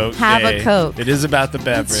Have a Coke Day. Have a Coke. It is about the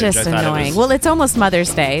beverage. It's just annoying. Well, it's almost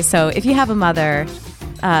Mother's Day, so if you have a mother,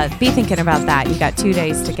 be thinking about that. You got 2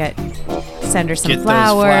 days to send her some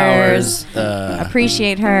flowers,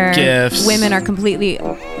 appreciate her. Gifts. Women are completely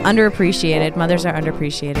underappreciated. Mothers are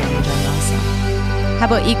underappreciated in general. So. How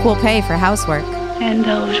about equal pay for housework? And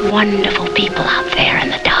those wonderful people out there in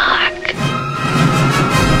the dark.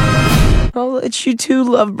 I'll let you two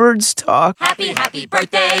lovebirds talk. Happy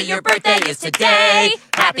birthday, your birthday is today.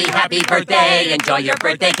 Happy birthday, enjoy your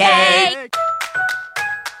birthday cake.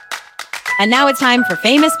 And now it's time for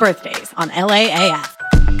famous birthdays on LAAF.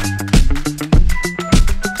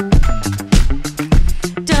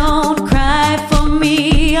 Don't cry for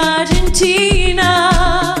me, Argentina.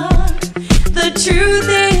 The truth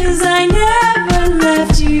is I never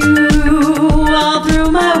left you. All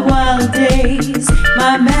through my wild days,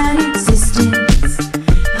 my mad existence.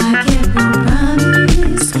 I kept no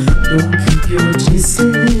promise. Don't keep your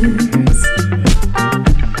distance.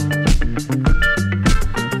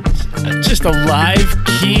 Just a live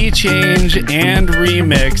key change and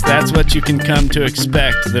remix. That's what you can come to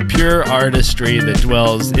expect. The pure artistry that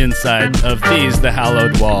dwells inside of the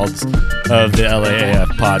hallowed walls of the LAAF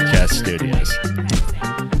podcast studios.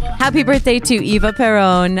 Happy birthday to Eva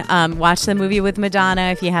Perón. Watch the movie with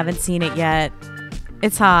Madonna if you haven't seen it yet.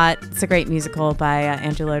 It's hot. It's a great musical by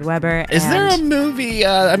Andrew Lloyd Webber. Is there a movie?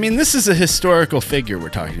 This is a historical figure we're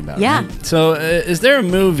talking about. Yeah. Right? So is there a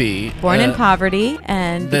movie? Born in poverty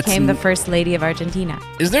and became the first lady of Argentina.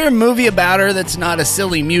 Is there a movie about her that's not a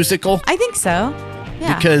silly musical? I think so.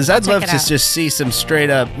 Yeah. Because I'd love to just see some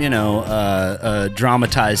straight up,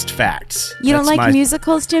 dramatized facts. You don't like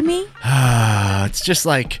musicals, Jimmy? It's just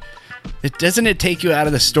like... Doesn't it take you out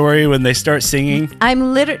of the story when they start singing?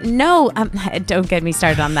 Don't get me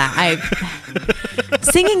started on that.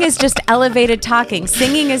 Singing is just elevated talking.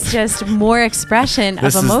 Singing is just more expression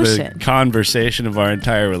of emotion. This is the conversation of our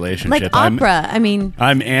entire relationship. Like opera.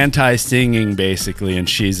 I'm anti-singing basically, and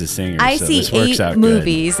she's a singer. I so see this works 8 out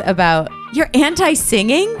movies good. about. You're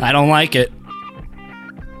anti-singing? I don't like it.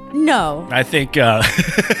 No. I think...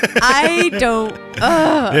 I don't...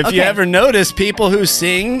 If you ever notice, people who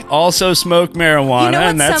sing also smoke marijuana,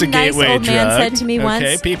 and that's a gateway drug. Old man said to me once?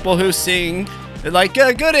 Okay, people who sing... Like,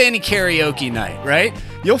 go to any karaoke night, right?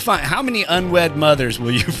 You'll find... How many unwed mothers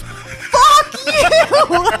will you find? Fuck you!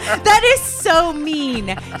 That is so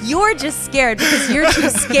mean. You're just scared because you're too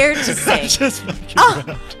scared to sing.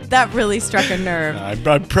 That really struck a nerve.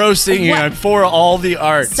 I'm pro singing. I'm for all the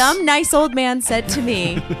arts. Some nice old man said to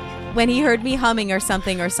me when he heard me humming or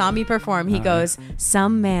something or saw me perform, he goes,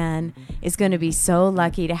 some man is going to be so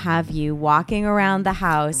lucky to have you walking around the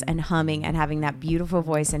house and humming and having that beautiful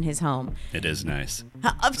voice in his home. It is nice.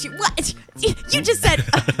 What? You just said...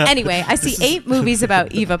 Anyway, I see 8 movies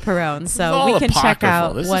about Eva Perón, so we can check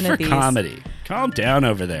out one of these. This is for comedy. Calm down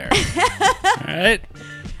over there. All right?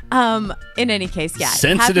 In any case, yeah.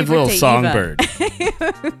 Sensitive little songbird.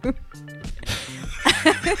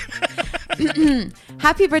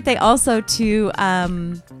 Happy birthday also to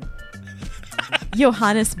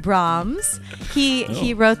Johannes Brahms.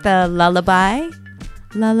 He wrote the lullaby.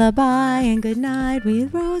 Lullaby and good night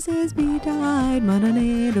with roses be dyed.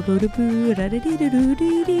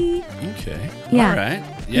 Okay. Yeah. All right.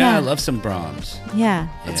 Yeah, I love some Brahms. Yeah,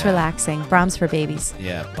 it's relaxing. Brahms for babies.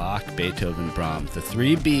 Yeah, Bach, Beethoven, Brahms. The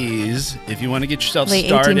 3 Bs. If you want to get yourself late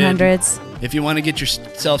started. 1800s. If you want to get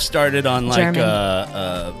yourself started on like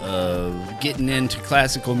getting into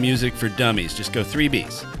classical music for dummies, just go 3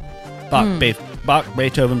 Bs. Bach,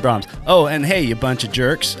 Beethoven, Brahms. Oh, and hey, you bunch of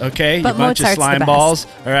jerks, okay? But you bunch Mozart's of slime balls,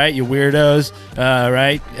 all right? You weirdos,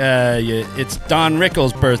 right? It's Don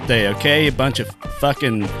Rickles' birthday, okay? You bunch of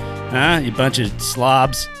fucking, you bunch of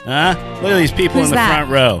slobs, Look at these people Who's in the that? front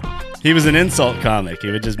row. He was an insult comic. He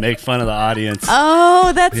would just make fun of the audience.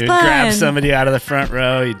 Oh, that's fun. He would grab somebody out of the front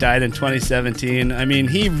row. He died in 2017. I mean,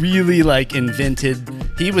 he really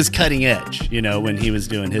he was cutting edge, when he was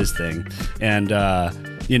doing his thing. And,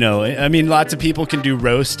 lots of people can do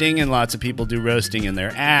roasting, and lots of people do roasting in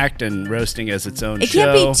their act and roasting as its own show. It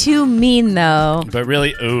can't be too mean, though. But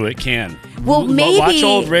really, it can. Well, maybe... Watch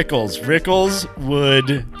old Rickles. Rickles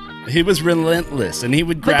would He was relentless, and he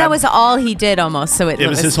would grab. But that was all he did almost. So it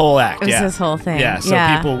was his whole act. It was his whole thing. Yeah. So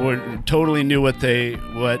people totally knew what they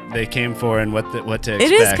came for and what to expect.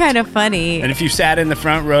 It is kind of funny. And if you sat in the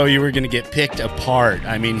front row, you were going to get picked apart.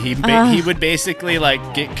 I mean, he would basically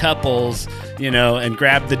like get couples, and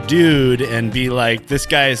grab the dude and be like, "This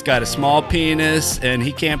guy's got a small penis and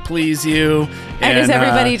he can't please you." And is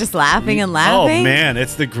everybody just laughing and laughing? Oh man,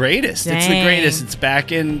 it's the greatest. Dang. It's the greatest. It's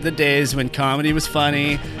back in the days when comedy was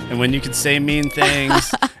funny and when you could say mean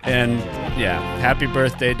things. And happy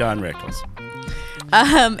birthday, Don Rickles.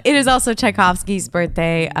 It is also Tchaikovsky's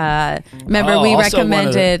birthday. Remember, we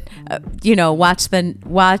recommended, watch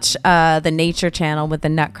the Nature Channel with the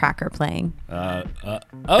Nutcracker playing.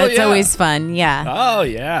 It's always fun. Yeah. Oh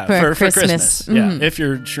yeah, for Christmas. Mm-hmm. Yeah, if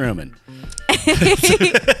you're shrooming.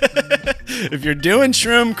 If you're doing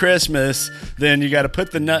Shroom Christmas, then you got to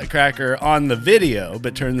put the Nutcracker on the video,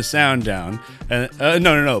 but turn the sound down. And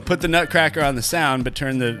no. Put the Nutcracker on the sound, but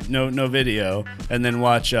turn the no video, and then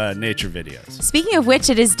watch nature videos. Speaking of which,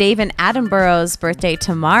 it is Dave and Attenborough's birthday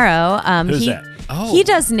tomorrow. Who's that? Oh, he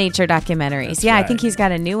does nature documentaries. That's right. I think he's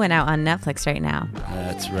got a new one out on Netflix right now.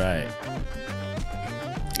 That's right.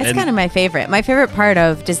 It's kind of my favorite. My favorite part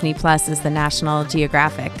of Disney Plus is the National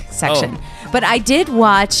Geographic section. Oh. But I did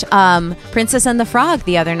watch Princess and the Frog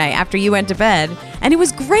the other night after you went to bed, and it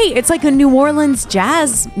was great. It's like a New Orleans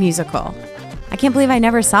jazz musical. I can't believe I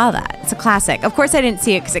never saw that. It's a classic. Of course, I didn't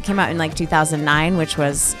see it because it came out in like 2009, which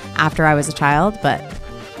was after I was a child. But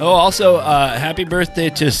also, happy birthday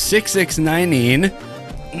to 6699.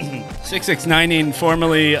 6699,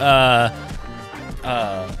 formerly,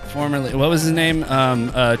 what was his name?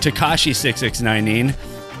 Tekashi 6699.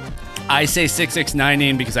 I say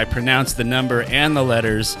 6699 because I pronounce the number and the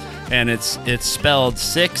letters, and it's spelled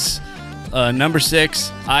 6, number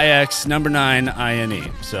 6, IX, number 9,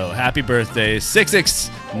 INE. So happy birthday,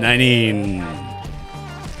 6699.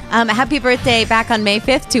 Happy birthday back on May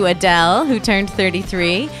 5th to Adele, who turned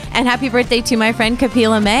 33. And happy birthday to my friend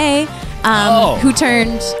Kapila May, who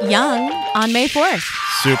turned young on May 4th.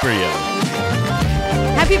 Super young.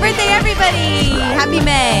 Happy birthday, everybody! Happy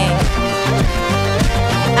May.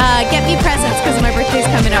 Get me presents because my birthday's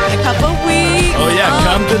coming up in a couple weeks. Oh, yeah.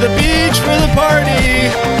 Come to the beach for the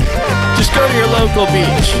party. Just go to your local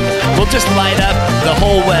beach. We'll just light up the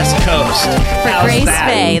whole West Coast. For Grace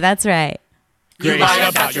Bay. That's right. You lied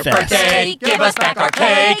about your birthday, give us back our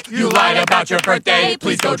cake. You lied about your birthday,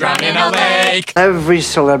 please go drown in a lake. Every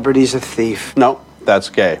celebrity's a thief. No, that's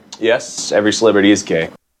gay. Yes, every celebrity is gay.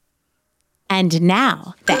 And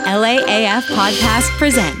now, the LAAF podcast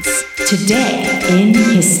presents Today in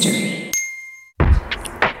History.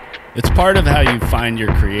 It's part of how you find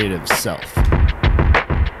your creative self.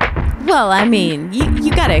 Well, I mean,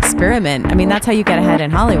 you got to experiment. I mean, that's how you get ahead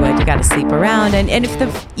in Hollywood. You got to sleep around. And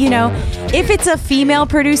if it's a female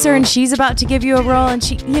producer and she's about to give you a role and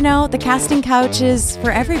the casting couch is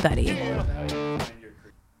for everybody.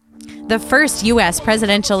 The first U.S.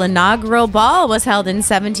 presidential inaugural ball was held in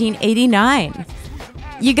 1789.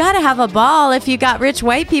 You got to have a ball if you got rich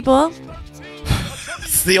white people.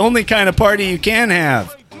 It's the only kind of party you can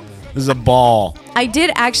have. Is a ball. I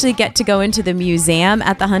did actually get to go into the museum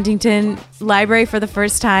at the Huntington Library for the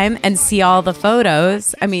first time and see all the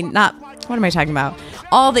photos. I mean, what am I talking about?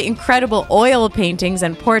 All the incredible oil paintings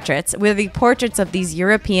and portraits with the portraits of these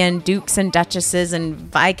European dukes and duchesses and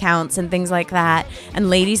viscounts and things like that, and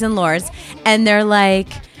ladies and lords. And they're like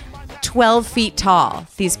 12 feet tall,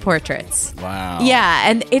 these portraits. Wow. Yeah,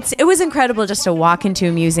 and it was incredible just to walk into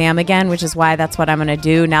a museum again, which is why that's what I'm going to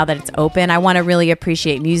do now that it's open. I want to really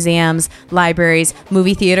appreciate museums, libraries,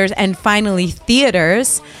 movie theaters, and finally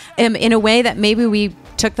theaters in a way that maybe we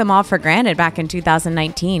took them all for granted back in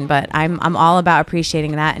 2019, but I'm all about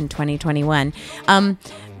appreciating that in 2021.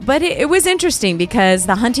 But it was interesting because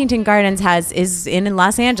the Huntington Gardens is in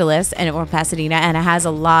Los Angeles or Pasadena, and it has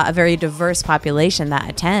a very diverse population that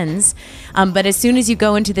attends. But as soon as you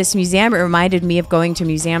go into this museum, it reminded me of going to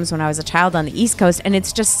museums when I was a child on the East Coast, and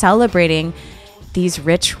it's just celebrating these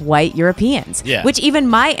rich white Europeans, which even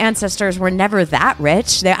my ancestors were never that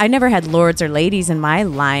rich. I never had lords or ladies in my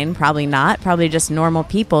line, probably not, probably just normal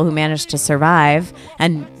people who managed to survive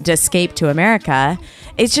and to escape to America.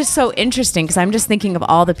 It's just so interesting because I'm just thinking of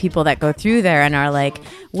all the people that go through there and are like,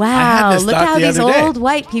 wow, look how these old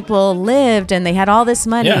white people lived and they had all this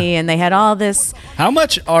money and they had all this. How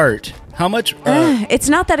much art? How much? It's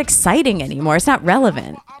not that exciting anymore. It's not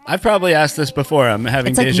relevant. I've probably asked this before. I'm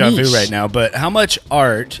having deja vu right now. But how much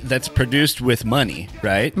art that's produced with money,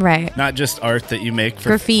 right? Right. Not just art that you make for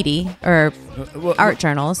graffiti or art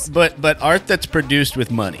journals. But art that's produced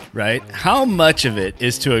with money, right? How much of it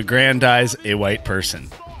is to aggrandize a white person?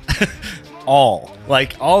 all.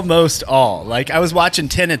 Like, almost all. Like, I was watching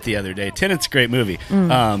Tenet the other day. Tenet's a great movie.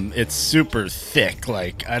 It's super thick.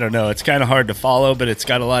 Like, I don't know. It's kind of hard to follow, but it's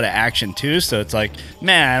got a lot of action, too. So it's like,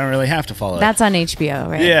 man, I don't really have to follow it. That's on HBO,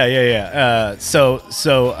 right? Yeah.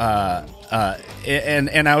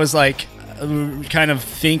 And I was like, kind of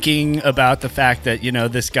thinking about the fact that, you know,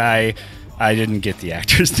 this guy, I didn't get the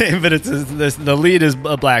actor's name, but the lead is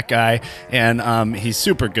a black guy, and he's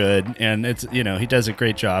super good, and it's, you know, he does a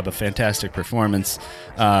great job, a fantastic performance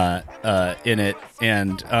in it,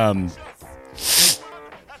 and I'm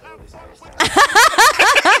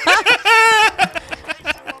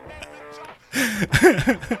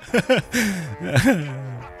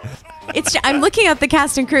looking at the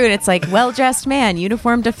cast and crew, and it's like well-dressed man,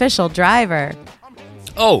 uniformed official, driver.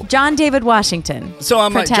 Oh, John David Washington. So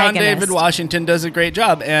I'm like, John David Washington does a great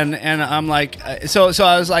job, and I'm like, so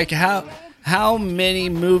I was like, how many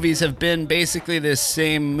movies have been basically this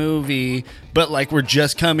same movie, but like we're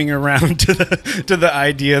just coming around to the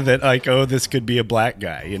idea that like, oh, this could be a black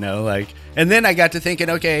guy, you know, like. And then I got to thinking,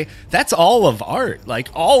 okay, that's all of art. Like,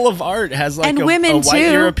 all of art has like a white too.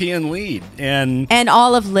 European lead, and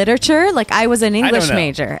all of literature. Like, I was an English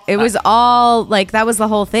major. It was all like, that was the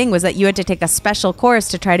whole thing, was that you had to take a special course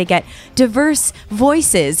to try to get diverse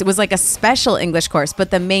voices. It was like a special English course, but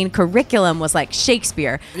the main curriculum was like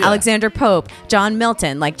Shakespeare, Alexander Pope, John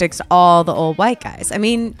Milton, like just all the old white guys. I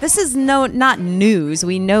mean, this is not news.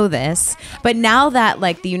 We know this, but now that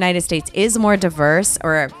like the United States is more diverse,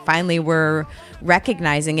 or finally we're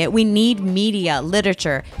recognizing it, we need media,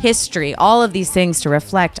 literature, history, all of these things to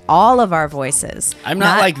reflect all of our voices. I'm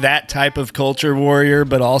not like that type of culture warrior,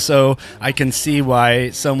 but also I can see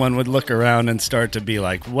why someone would look around and start to be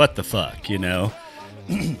like, what the fuck, you know?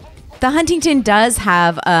 The Huntington does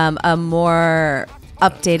have a more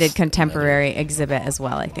updated contemporary exhibit as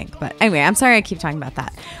well, I think. But anyway, I'm sorry I keep talking about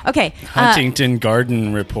that. Okay. Huntington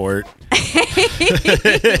Garden Report.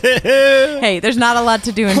 Hey, there's not a lot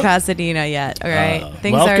to do in Pasadena yet, all right?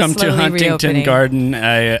 Things welcome are slowly to Huntington reopening. Garden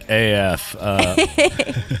AF.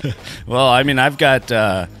 Well, I mean, I've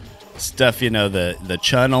got stuff, you know, the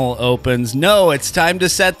channel opens. No, it's time to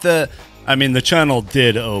set the channel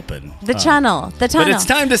did open. The channel. But it's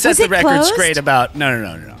time to set the record closed? straight about...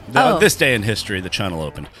 No. This day in history, the channel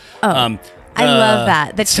opened. Oh. I love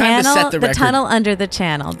that. The channel, the tunnel under the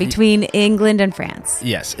channel between England and France.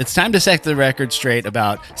 Yes, it's time to set the record straight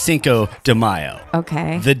about Cinco de Mayo.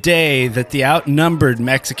 Okay. The day that the outnumbered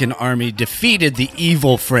Mexican army defeated the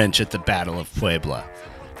evil French at the Battle of Puebla.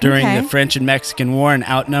 During the French and Mexican War, an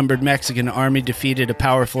outnumbered Mexican army defeated a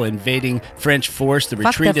powerful invading French force. The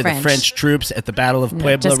retreat of the French troops at the Battle of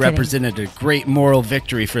Puebla represented a great moral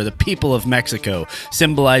victory for the people of Mexico,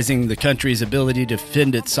 symbolizing the country's ability to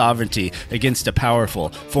defend its sovereignty against a powerful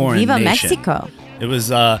foreign Viva nation. Mexico. It was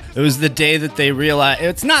the day that they realized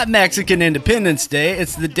it's not Mexican Independence Day.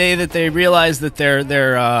 It's the day that they realized that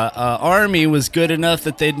their army was good enough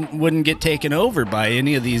that they wouldn't get taken over by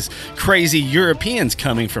any of these crazy Europeans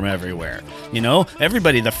coming from everywhere. You know,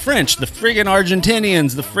 everybody, the French, the friggin'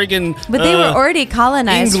 Argentinians, the friggin' but they were already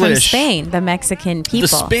colonized English, from Spain, the Mexican people. The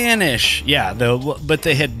Spanish, yeah, but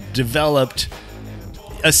they had developed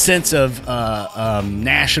a sense of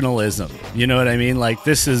nationalism. You know what I mean? Like,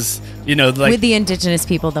 this is, you know, like with the indigenous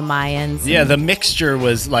people, the Mayans. Yeah, the mixture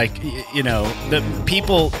was like, you know, the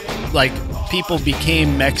people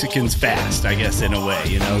became Mexicans fast, I guess, in a way.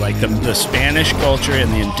 You know, like the Spanish culture and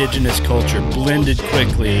the indigenous culture blended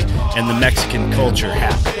quickly, and the Mexican culture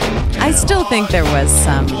happened. I still think there was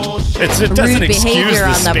some it doesn't rude excuse behavior the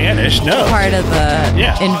on Spanish, the no. part of the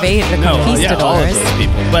conquistadors. All of those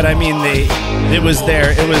people. But I mean, it was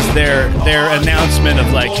their announcement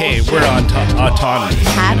of like, hey, we're autonomous.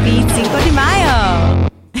 Happy Cinco de Mayo.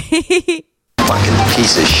 Fucking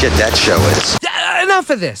piece of shit that show is. Enough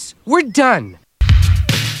of this. We're done.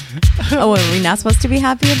 Oh, are we not supposed to be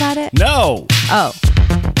happy about it? No. Oh.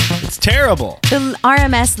 It's terrible. The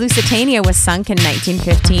RMS Lusitania was sunk in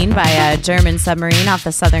 1915 by a German submarine off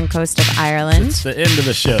the southern coast of Ireland. It's the end of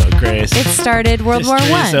the show, Grace. It started World War I.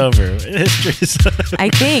 History's over. History's over. I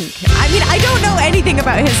think. I mean, I don't know anything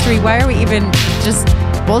about history. Why are we even just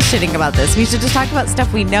bullshitting about this? We should just talk about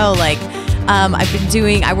stuff we know, like...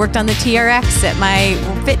 I worked on the TRX at my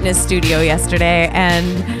fitness studio yesterday,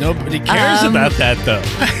 and nobody cares about that, though.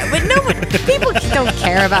 But people don't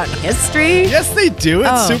care about history. Yes, they do.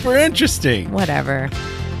 It's super interesting. Whatever.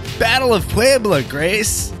 Battle of Puebla,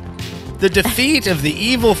 Grace. The defeat of the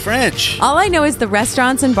evil French. All I know is the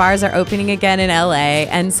restaurants and bars are opening again in LA,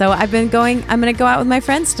 and so I'm going to go out with my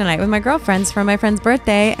friends tonight, with my girlfriends for my friend's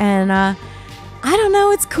birthday, and I don't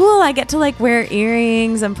know. It's cool. I get to like wear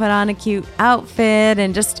earrings and put on a cute outfit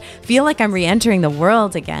and just feel like I'm re-entering the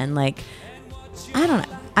world again. Like, I don't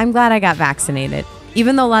know. I'm glad I got vaccinated.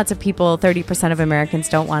 Even though lots of people, 30% of Americans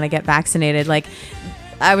don't want to get vaccinated. Like,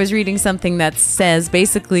 I was reading something that says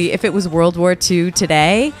basically if it was World War II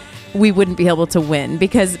today, we wouldn't be able to win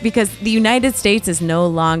because the United States is no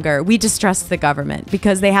longer, we distrust the government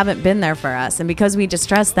because they haven't been there for us. And because we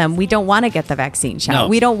distrust them, we don't want to get the vaccine shot. No.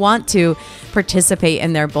 We don't want to participate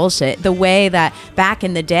in their bullshit. The way that back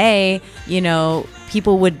in the day, you know,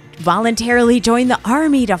 people would voluntarily join the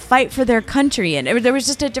army to fight for their country. And there was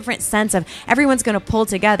just a different sense of everyone's going to pull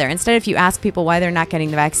together. Instead, if you ask people why they're not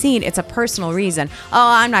getting the vaccine, it's a personal reason. Oh,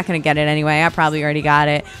 I'm not going to get it anyway. I probably already got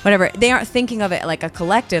it. Whatever. They aren't thinking of it like a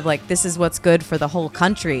collective, like this is what's good for the whole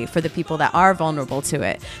country, for the people that are vulnerable to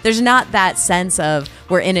it. There's not that sense of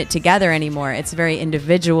we're in it together anymore. It's very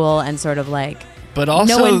individual and sort of like, but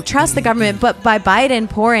also, no one trusts the government. But by Biden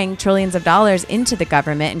pouring trillions of dollars into the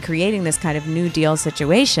government and creating this kind of New Deal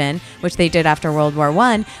situation, which they did after World War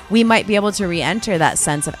I, we might be able to re-enter that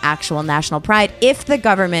sense of actual national pride if the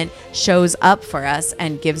government shows up for us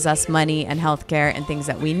and gives us money and healthcare and things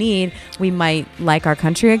that we need. We might like our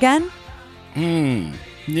country again.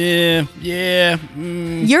 Yeah.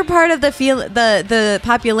 You're part of the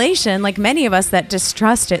population, like many of us, that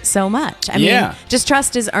distrust it so much. I mean,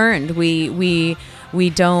 distrust is earned. We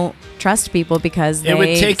don't trust people because they it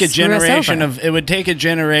would take a generation us over. It would take a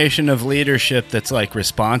generation of leadership that's like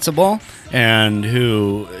responsible and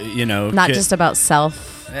who, you know, not just about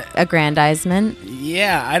self-aggrandizement.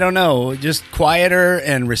 Yeah, I don't know, just quieter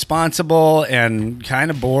and responsible and kind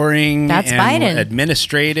of boring. That's and Biden.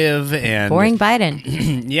 Administrative and boring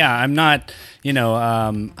Biden. Yeah, I'm not. You know,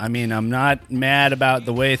 I mean, I'm not mad about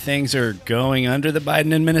the way things are going under the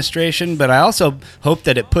Biden administration, but I also hope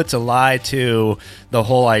that it puts a lie to the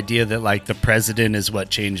whole idea that, like, the president is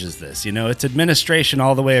what changes this. You know, it's administration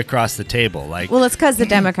all the way across the table. Like, well, it's because the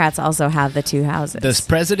Democrats also have the two houses. This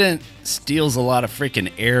president steals a lot of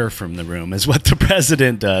freaking air from the room is what the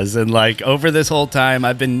president does. And, like, over this whole time,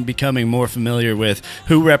 I've been becoming more familiar with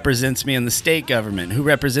who represents me in the state government, who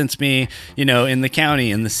represents me, you know, in the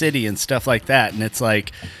county, in the city, and stuff like that. And it's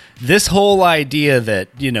like this whole idea that,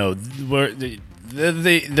 you know, we're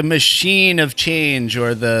the machine of change,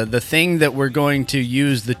 or the thing that we're going to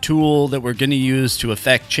use, the tool that we're going to use to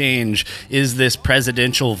affect change is this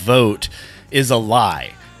presidential vote, is a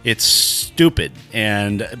lie. It's stupid,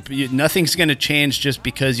 and nothing's going to change just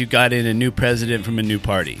because you got in a new president from a new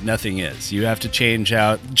party. Nothing is. You have to change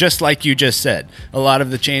out, just like you just said. A lot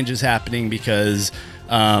of the change is happening because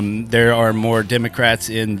there are more Democrats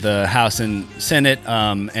in the House and Senate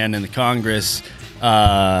and in the Congress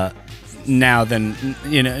now than,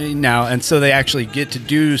 you know, now. And so they actually get to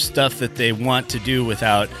do stuff that they want to do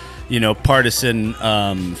without, you know, partisan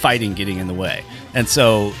fighting getting in the way. And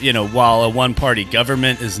so, you know, while a one-party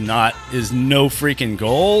government is no freaking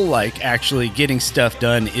goal, like actually getting stuff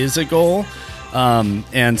done is a goal.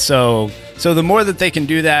 And so the more that they can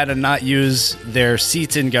do that and not use their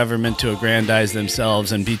seats in government to aggrandize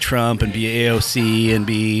themselves and be Trump and be AOC and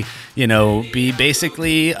be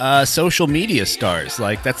basically social media stars.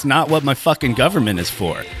 Like, that's not what my fucking government is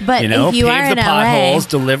for. But you know, if you pave are the in potholes,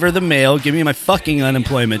 LA, deliver the mail, give me my fucking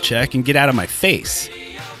unemployment check, and get out of my face.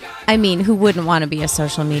 I mean, who wouldn't want to be a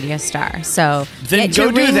social media star? So then get go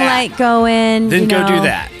your do ring that. light going. Then go do know.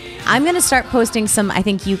 that. I'm going to start posting some, I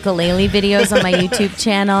think, ukulele videos on my YouTube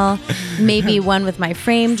channel. Maybe one with my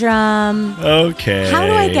frame drum. Okay. How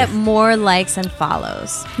do I get more likes and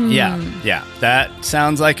follows? Yeah. That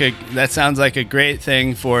sounds like a great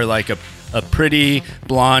thing for like a pretty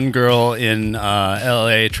blonde girl in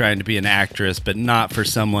LA trying to be an actress, but not for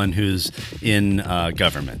someone who's in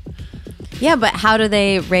government. Yeah, but how do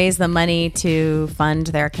they raise the money to fund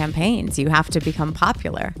their campaigns? You have to become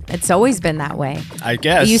popular. It's always been that way. I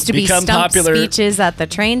guess. It used to be stump speeches at the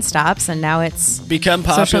train stops, and now it's become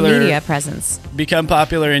popular, social media presence. Become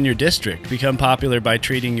popular in your district. Become popular by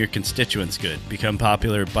treating your constituents good. Become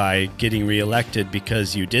popular by getting reelected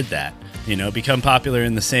because you did that. You know, become popular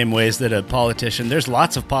in the same ways that a politician. There's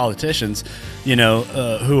lots of politicians, you know,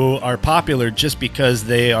 who are popular just because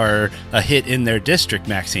they are a hit in their district.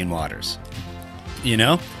 Maxine Waters. You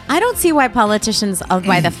know? I don't see why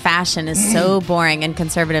why the fashion is so boring and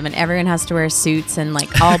conservative and everyone has to wear suits and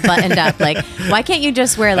like all buttoned up. Like, why can't you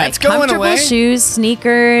just wear like comfortable shoes,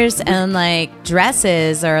 sneakers, and like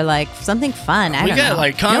dresses or like something fun? I don't know. We got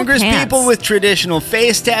like Congress people with traditional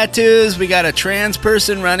face tattoos. We got a trans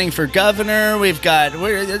person running for governor.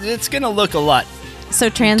 It's going to look a lot So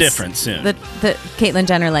different soon. The Caitlyn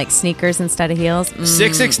Jenner likes sneakers instead of heels.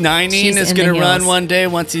 6ix9ine is going to run one day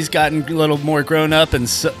once he's gotten a little more grown up and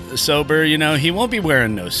sober. You know, he won't be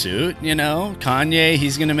wearing no suit. You know, Kanye,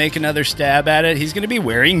 he's going to make another stab at it. He's going to be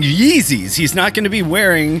wearing Yeezys. He's not going to be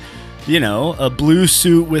wearing, you know, a blue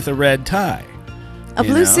suit with a red tie. A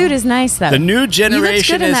blue suit is nice, though. The new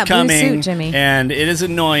generation is coming, blue suit, Jimmy. And it is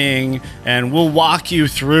annoying, and we'll walk you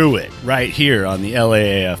through it right here on the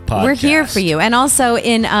LAAF podcast. We're here for you. And also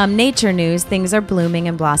in nature news, things are blooming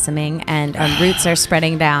and blossoming, and roots are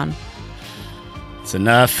spreading down. It's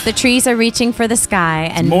enough. The trees are reaching for the sky,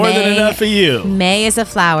 and more than enough for you. May is a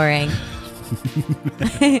flowering.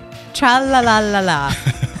 Tra-la-la-la-la.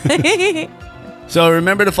 So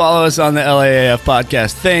remember to follow us on the LAAF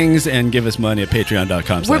podcast things and give us money at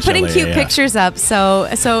patreon.com/LAAF. We're putting cute pictures up, so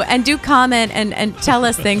and do comment and tell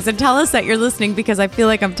us things and tell us that you're listening, because I feel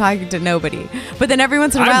like I'm talking to nobody. But then every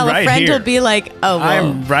once in a while a friend will be like, oh, well,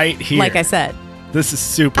 I'm right here. Like I said. This is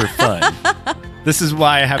super fun. This is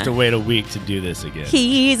why I have to wait a week to do this again.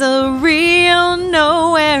 He's a real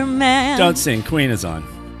nowhere man. Don't sing. Queen is on.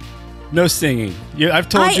 No singing. I've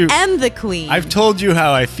told you. I am the queen. I've told you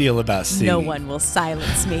how I feel about singing. No one will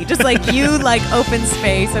silence me. Just like you like open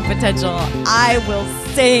space and potential, I will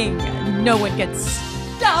sing. No one can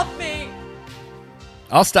stop me.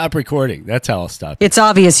 I'll stop recording. That's how I'll stop. It's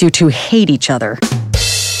obvious you two hate each other.